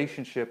this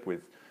relationship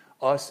with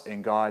us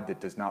and God that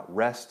does not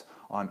rest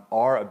on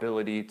our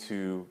ability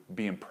to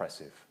be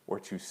impressive or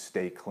to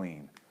stay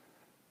clean.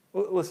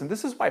 Listen,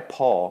 this is why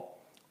Paul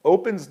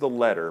opens the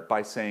letter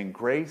by saying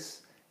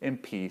grace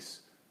and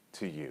peace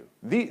to you.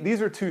 These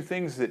are two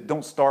things that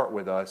don't start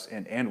with us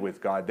and end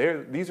with God.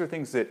 These are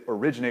things that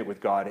originate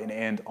with God and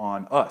end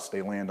on us.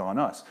 They land on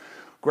us.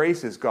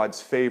 Grace is God's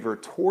favor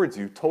towards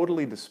you,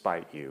 totally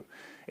despite you.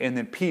 And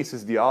then peace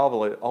is the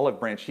olive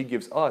branch he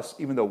gives us,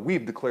 even though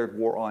we've declared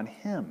war on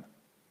him.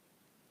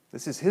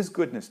 This is his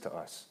goodness to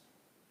us.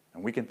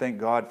 And we can thank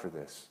God for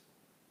this.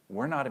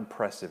 We're not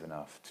impressive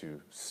enough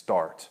to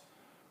start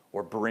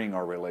or bring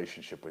our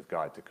relationship with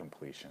God to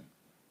completion.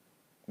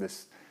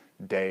 This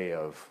day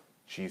of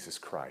Jesus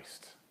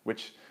Christ,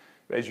 which,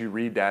 as you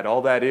read that,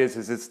 all that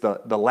is it's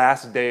the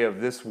last day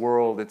of this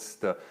world. It's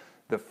the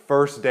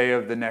first day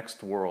of the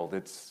next world.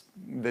 It's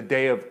the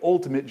day of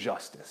ultimate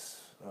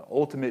justice,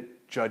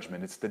 ultimate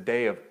judgment. It's the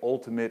day of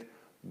ultimate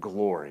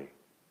glory.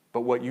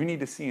 But what you need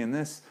to see in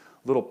this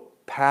little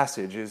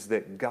passage is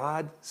that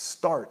God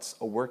starts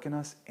a work in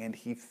us and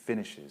he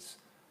finishes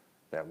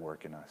that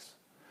work in us.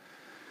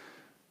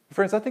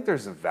 Friends, I think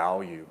there's a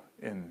value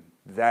in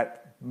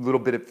that little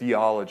bit of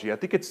theology. I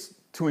think it's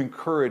to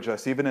encourage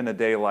us even in a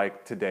day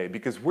like today,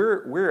 because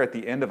we're at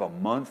the end of a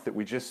month that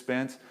we just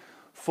spent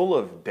full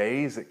of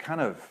days that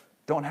kind of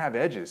don't have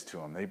edges to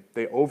them.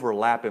 They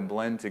overlap and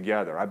blend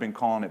together. I've been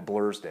calling it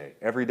Blur's Day.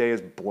 Every day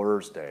is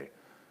Blur's Day,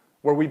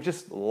 where we've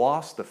just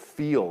lost the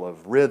feel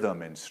of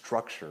rhythm and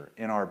structure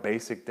in our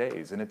basic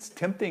days. And it's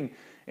tempting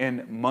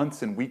in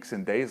months and weeks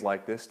and days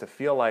like this to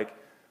feel like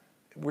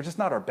we're just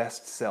not our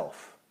best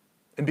self.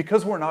 And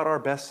because we're not our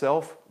best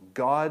self,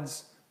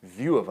 God's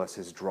view of us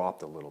has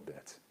dropped a little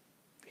bit.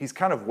 He's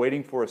kind of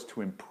waiting for us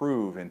to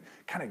improve and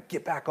kind of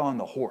get back on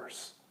the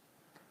horse.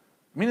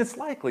 I mean, it's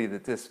likely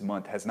that this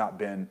month has not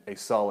been a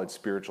solid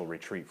spiritual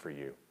retreat for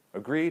you.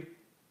 Agreed?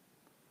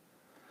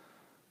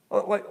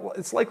 Well,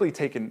 it's likely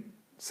taken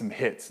some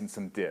hits and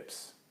some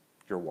dips,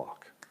 your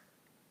walk.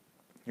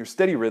 Your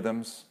steady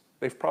rhythms,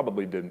 they've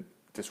probably been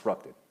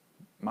disrupted.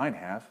 Mine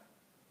have.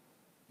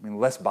 I mean,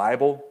 less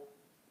Bible,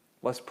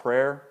 less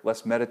prayer,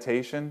 less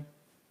meditation.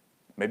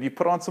 Maybe you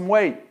put on some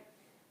weight.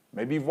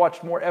 Maybe you've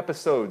watched more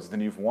episodes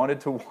than you've wanted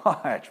to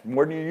watch,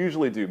 more than you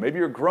usually do. Maybe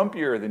you're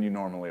grumpier than you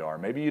normally are.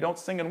 Maybe you don't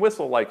sing and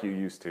whistle like you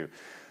used to.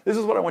 This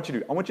is what I want you to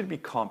do. I want you to be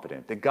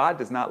confident that God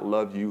does not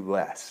love you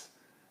less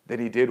than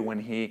He did when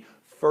He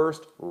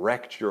first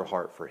wrecked your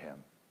heart for Him.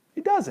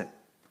 He doesn't.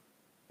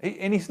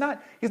 And He's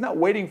not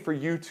waiting for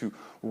you to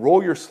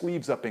roll your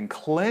sleeves up and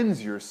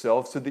cleanse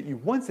yourself so that you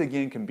once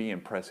again can be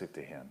impressive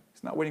to Him.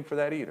 He's not waiting for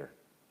that either.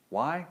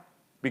 Why?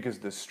 Because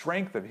the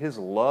strength of His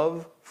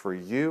love for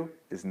you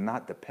is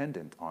not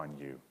dependent on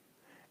you.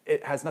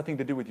 It has nothing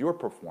to do with your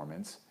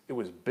performance. It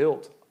was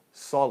built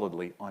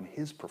solidly on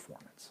His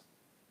performance.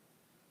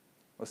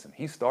 Listen,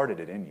 He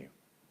started it in you.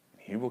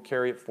 He will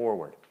carry it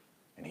forward,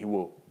 and He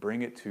will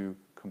bring it to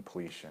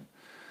completion.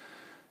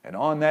 And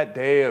on that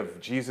day of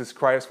Jesus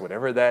Christ,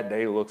 whatever that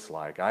day looks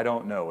like, I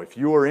don't know. If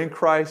you are in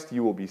Christ,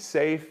 you will be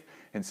safe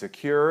and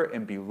secure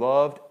and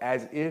beloved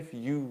as if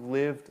you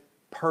lived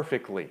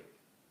perfectly.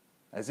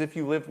 As if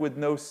you lived with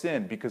no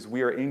sin, because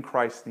we are in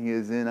Christ and He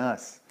is in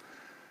us.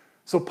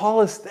 So Paul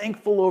is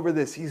thankful over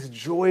this. He's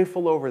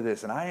joyful over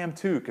this. And I am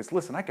too, because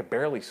listen, I could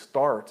barely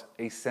start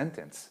a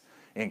sentence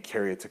and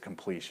carry it to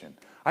completion.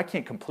 I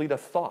can't complete a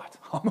thought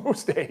on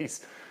most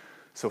days.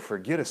 So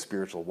forget a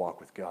spiritual walk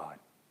with God.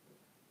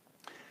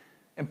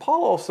 And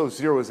Paul also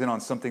zeroes in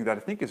on something that I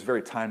think is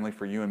very timely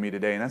for you and me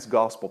today, and that's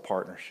gospel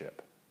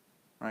partnership.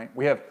 Right?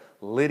 We have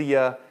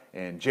Lydia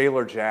and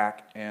Jailer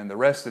Jack and the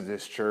rest of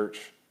this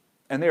church,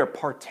 and they are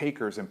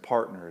partakers and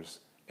partners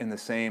in the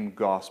same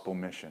gospel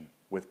mission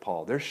with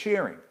Paul. They're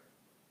sharing.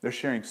 They're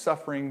sharing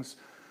sufferings.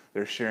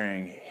 They're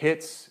sharing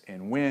hits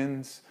and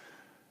wins.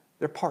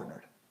 They're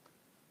partnered.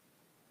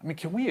 I mean,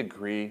 can we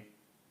agree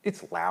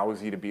it's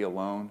lousy to be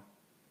alone?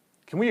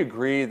 Can we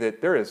agree that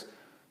there is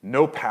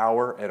no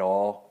power at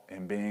all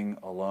in being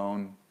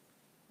alone?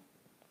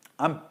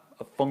 I'm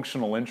a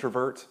functional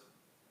introvert,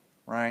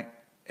 right?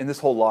 And this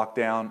whole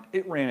lockdown,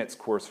 it ran its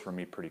course for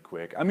me pretty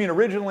quick. I mean,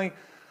 originally,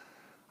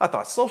 I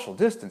thought social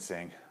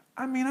distancing,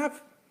 I mean,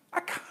 I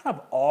kind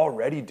of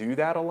already do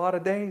that a lot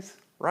of days,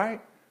 right?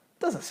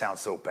 Doesn't sound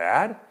so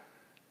bad.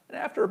 And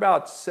after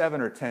about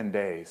 7 or 10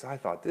 days, I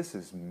thought, this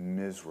is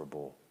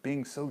miserable,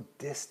 being so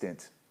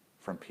distant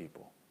from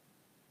people.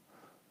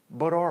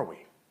 But are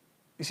we?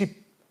 You see,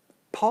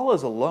 Paul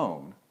is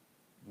alone,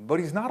 but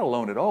he's not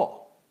alone at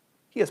all.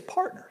 He has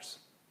partners.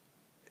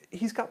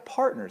 He's got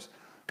partners.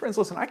 Friends,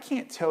 listen, I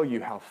can't tell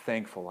you how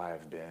thankful I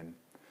have been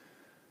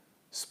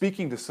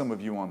speaking to some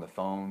of you on the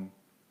phone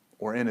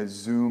or in a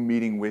Zoom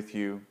meeting with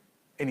you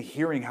and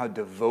hearing how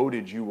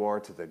devoted you are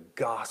to the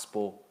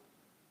gospel,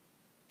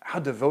 how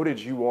devoted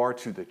you are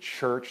to the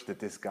church that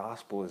this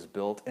gospel is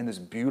built in this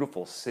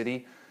beautiful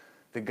city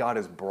that God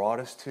has brought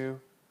us to.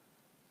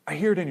 I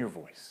hear it in your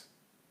voice.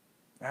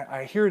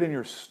 I hear it in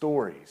your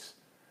stories.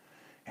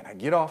 And I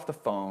get off the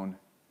phone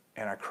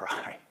and I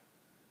cry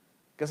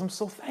because I'm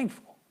so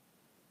thankful.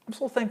 I'm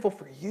so thankful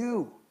for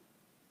you.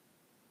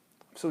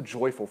 I'm so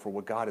joyful for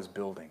what God is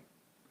building.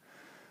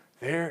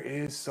 There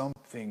is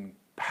something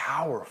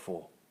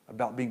powerful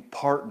about being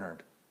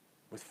partnered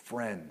with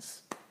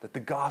friends that the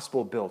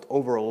gospel built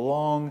over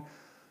long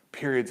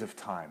periods of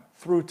time,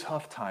 through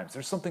tough times.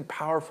 There's something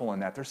powerful in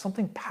that. There's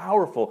something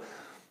powerful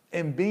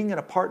in being in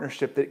a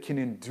partnership that can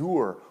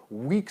endure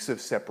weeks of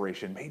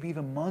separation, maybe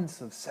even months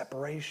of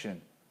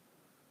separation,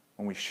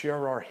 when we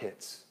share our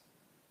hits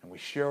and we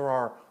share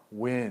our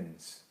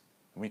wins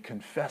and we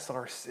confess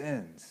our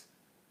sins.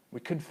 We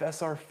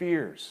confess our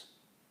fears.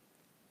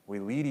 We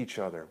lead each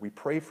other. We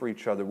pray for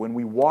each other. When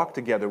we walk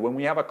together, when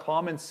we have a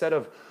common set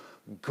of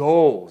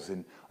goals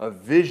and a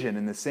vision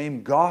and the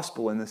same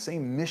gospel and the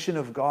same mission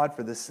of God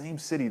for the same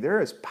city,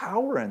 there is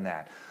power in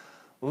that.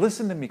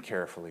 Listen to me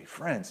carefully.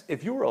 Friends,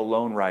 if you're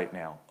alone right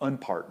now,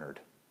 unpartnered,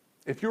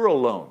 if you're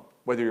alone,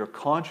 whether you're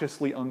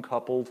consciously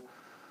uncoupled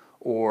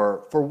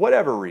or for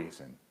whatever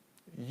reason,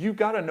 you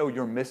got to know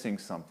you're missing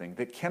something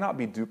that cannot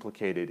be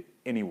duplicated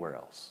anywhere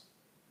else.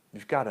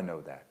 You've got to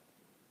know that.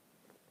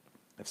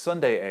 If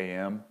Sunday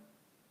AM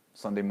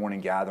Sunday morning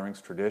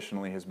gatherings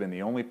traditionally has been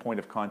the only point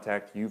of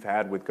contact you've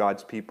had with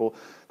God's people,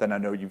 then I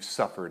know you've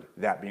suffered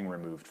that being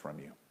removed from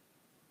you,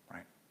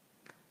 right?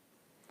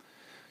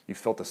 You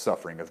felt the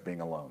suffering of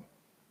being alone.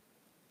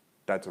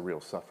 That's a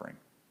real suffering.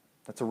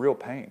 That's a real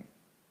pain.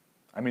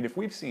 I mean, if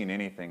we've seen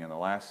anything in the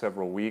last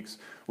several weeks,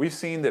 we've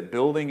seen that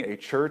building a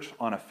church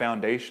on a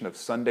foundation of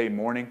Sunday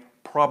morning,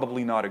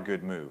 probably not a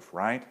good move,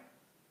 right?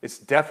 It's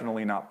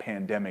definitely not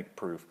pandemic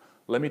proof.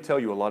 Let me tell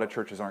you, a lot of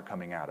churches aren't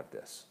coming out of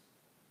this.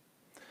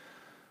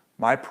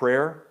 My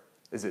prayer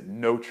is that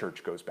no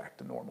church goes back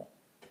to normal.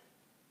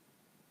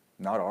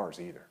 Not ours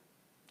either.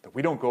 That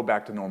we don't go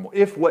back to normal.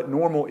 If what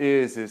normal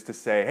is to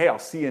say, hey, I'll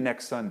see you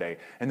next Sunday,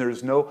 and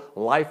there's no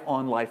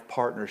life-on-life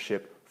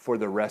partnership for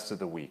the rest of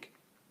the week.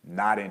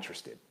 Not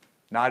interested.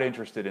 Not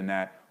interested in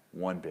that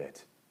one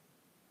bit.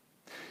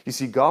 You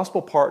see,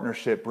 gospel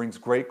partnership brings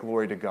great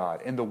glory to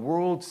God, and the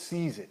world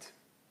sees it.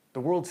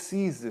 The world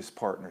sees this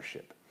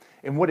partnership.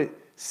 And what it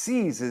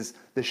sees is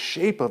the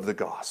shape of the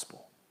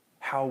gospel.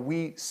 How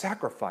we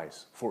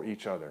sacrifice for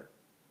each other,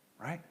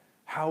 right?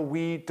 How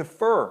we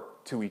defer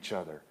to each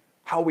other.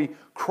 How we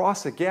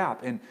cross a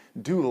gap and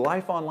do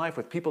life on life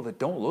with people that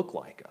don't look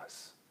like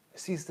us. It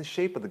sees the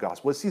shape of the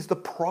gospel. It sees the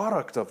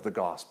product of the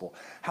gospel.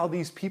 How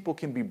these people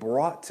can be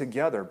brought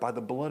together by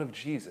the blood of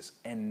Jesus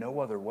and no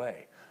other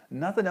way.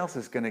 Nothing else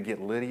is going to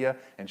get Lydia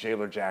and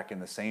Jailer Jack in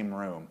the same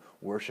room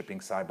worshiping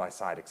side by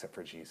side except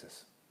for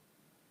Jesus.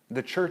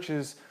 The church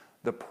is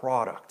the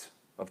product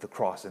of the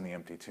cross and the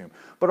empty tomb,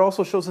 but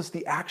also shows us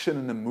the action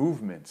and the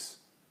movements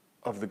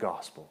of the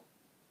gospel.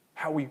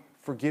 How we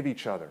forgive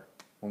each other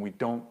when we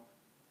don't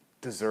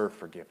deserve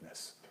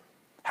forgiveness.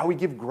 How we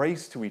give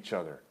grace to each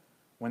other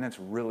when that's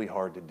really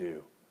hard to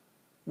do.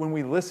 When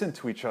we listen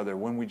to each other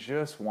when we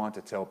just want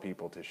to tell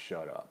people to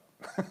shut up.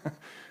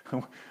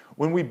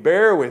 When we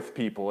bear with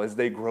people as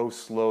they grow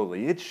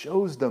slowly. It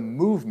shows the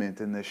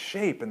movement and the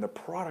shape and the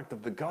product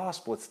of the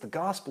gospel. It's the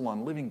gospel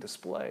on living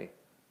display.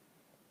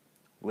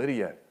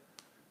 Lydia,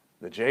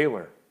 the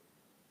jailer,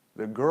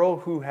 the girl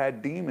who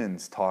had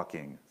demons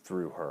talking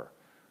through her,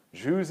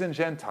 Jews and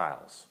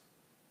Gentiles,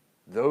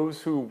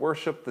 those who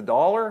worship the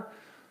dollar,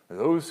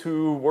 those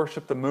who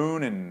worship the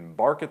moon and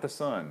bark at the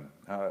sun,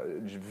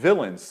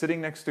 villains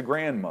sitting next to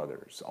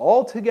grandmothers,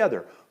 all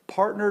together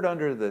partnered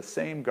under the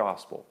same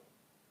gospel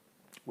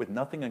with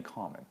nothing in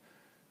common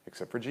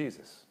except for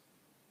Jesus.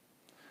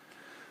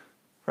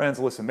 Friends,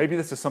 listen, maybe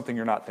this is something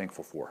you're not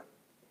thankful for.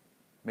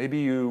 Maybe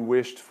you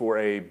wished for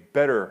a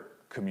better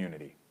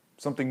community.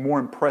 Something more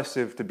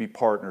impressive to be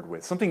partnered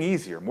with, something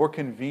easier, more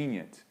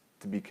convenient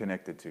to be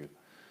connected to.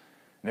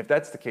 And if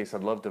that's the case,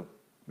 I'd love to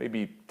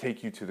maybe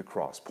take you to the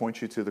cross,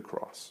 point you to the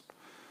cross.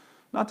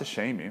 Not to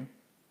shame you,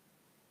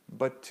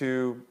 but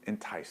to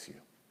entice you,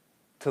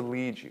 to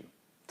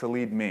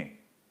lead me.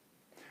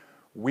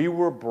 We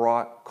were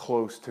brought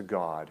close to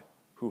God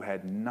who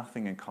had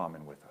nothing in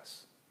common with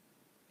us.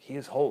 He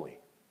is holy,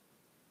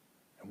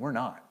 and we're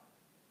not.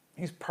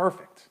 He's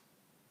perfect,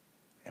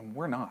 and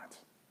we're not.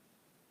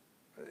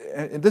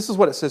 And this is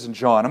what it says in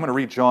John. I'm going to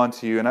read John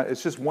to you, and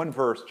it's just one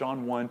verse.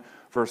 John 1,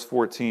 verse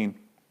 14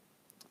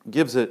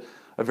 gives it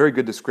a very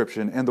good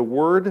description. And the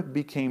Word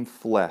became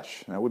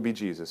flesh, that would be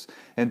Jesus,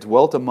 and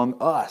dwelt among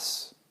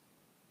us.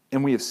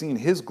 And we have seen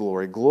His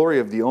glory, glory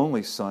of the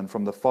only Son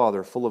from the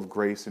Father, full of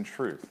grace and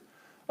truth.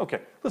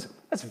 Okay, listen,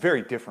 that's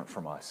very different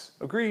from us.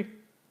 Agreed?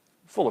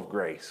 Full of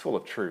grace, full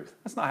of truth.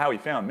 That's not how He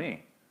found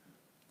me.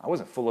 I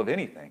wasn't full of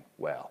anything.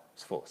 Well, I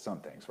was full of some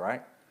things,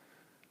 right?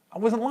 I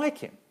wasn't like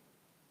Him.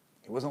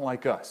 He wasn't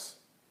like us.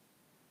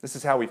 This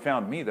is how He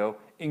found me, though,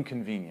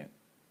 inconvenient.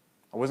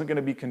 I wasn't going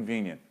to be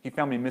convenient. He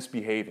found me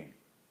misbehaving.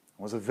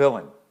 I was a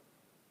villain.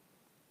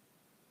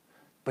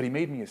 But He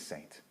made me a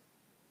saint.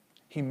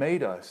 He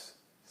made us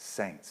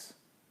saints.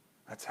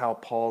 That's how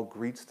Paul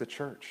greets the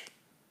church.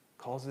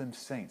 Calls them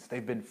saints.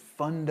 They've been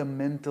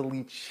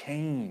fundamentally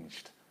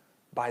changed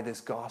by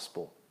this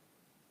gospel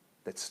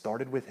that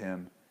started with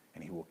Him,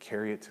 and He will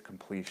carry it to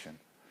completion.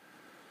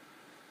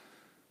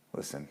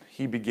 Listen,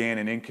 He began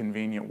an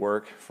inconvenient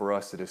work for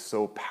us that is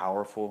so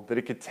powerful that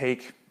it could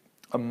take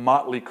a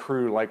motley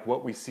crew like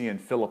what we see in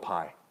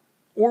Philippi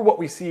or what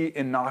we see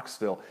in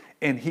Knoxville,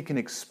 and He can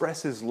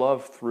express His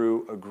love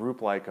through a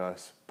group like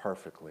us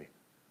perfectly.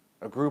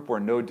 A group where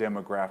no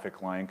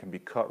demographic line can be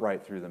cut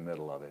right through the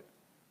middle of it.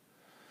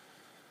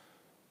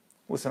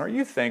 Listen, are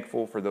you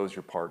thankful for those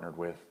you're partnered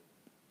with?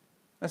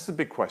 That's the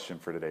big question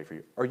for today for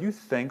you. Are you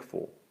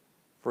thankful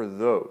for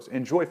those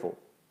and joyful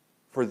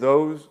for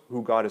those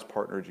who God has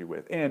partnered you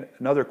with? And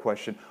another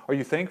question, are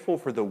you thankful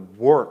for the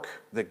work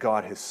that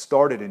God has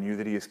started in you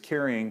that He is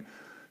carrying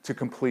to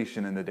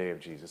completion in the day of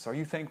Jesus? Are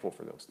you thankful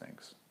for those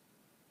things?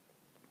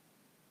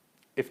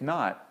 If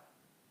not,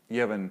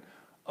 you have an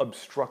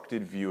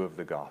obstructed view of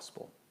the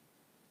gospel.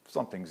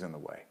 Something's in the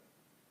way.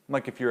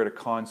 Like if you're at a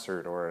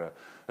concert or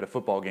at a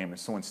football game and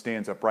someone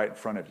stands up right in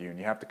front of you and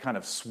you have to kind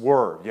of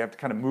swerve, you have to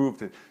kind of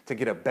move to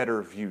get a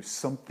better view.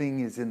 Something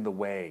is in the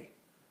way.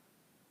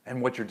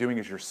 And what you're doing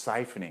is you're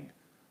siphoning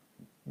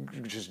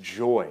just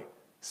joy,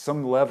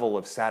 some level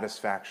of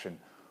satisfaction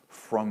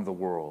from the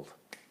world.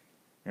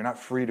 You're not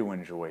free to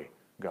enjoy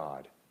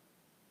God.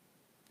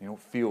 You don't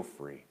feel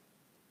free,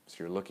 so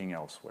you're looking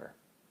elsewhere.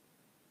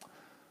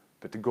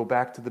 But to go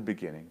back to the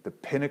beginning, the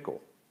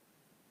pinnacle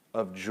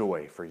of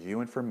joy for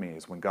you and for me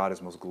is when God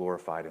is most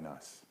glorified in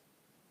us.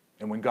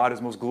 And when God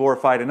is most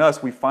glorified in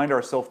us, we find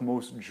ourselves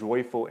most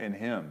joyful in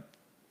Him.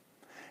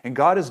 And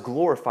God is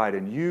glorified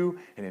in you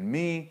and in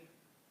me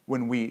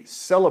when we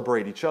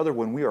celebrate each other,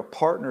 when we are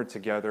partnered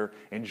together,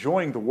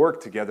 enjoying the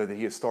work together that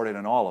He has started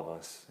in all of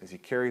us as He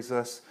carries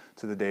us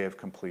to the day of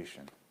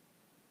completion.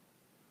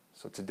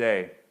 So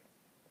today,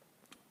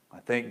 I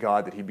thank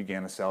God that He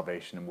began a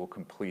salvation and will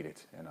complete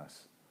it in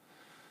us.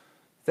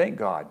 Thank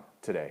God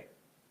today.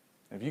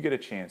 If you get a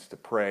chance to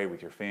pray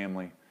with your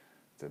family,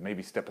 to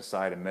maybe step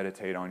aside and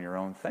meditate on your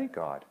own, thank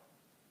God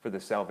for the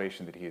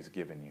salvation that He has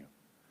given you.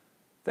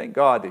 Thank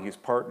God that He's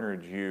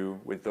partnered you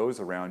with those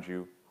around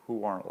you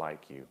who aren't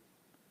like you.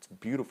 It's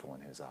beautiful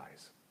in His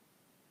eyes.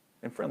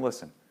 And friend,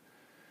 listen,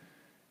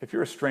 if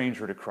you're a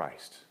stranger to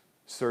Christ,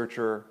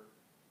 searcher,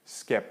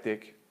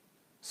 skeptic,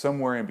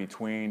 somewhere in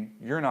between,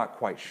 you're not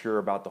quite sure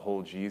about the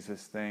whole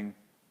Jesus thing,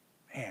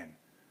 man,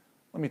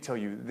 let me tell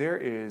you, there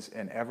is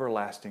an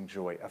everlasting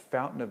joy, a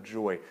fountain of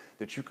joy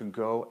that you can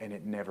go and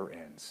it never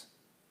ends.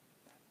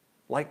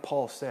 Like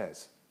Paul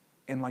says,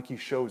 and like he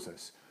shows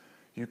us,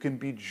 you can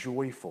be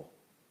joyful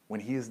when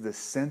He is the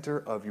center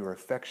of your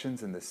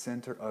affections and the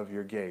center of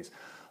your gaze.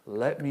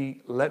 Let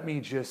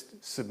me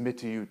just submit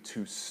to you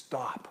to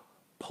stop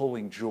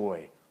pulling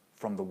joy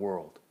from the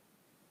world.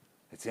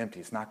 It's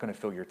empty. It's not going to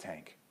fill your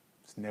tank.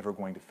 It's never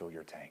going to fill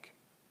your tank.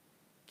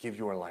 Give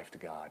your life to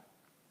God.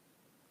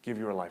 Give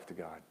your life to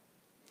God.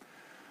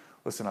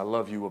 Listen, I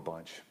love you a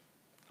bunch.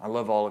 I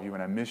love all of you,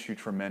 and I miss you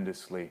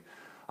tremendously.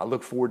 I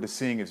look forward to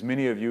seeing as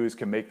many of you as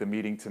can make the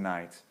meeting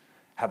tonight.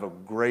 Have a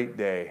great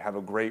day. Have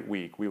a great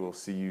week. We will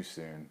see you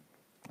soon.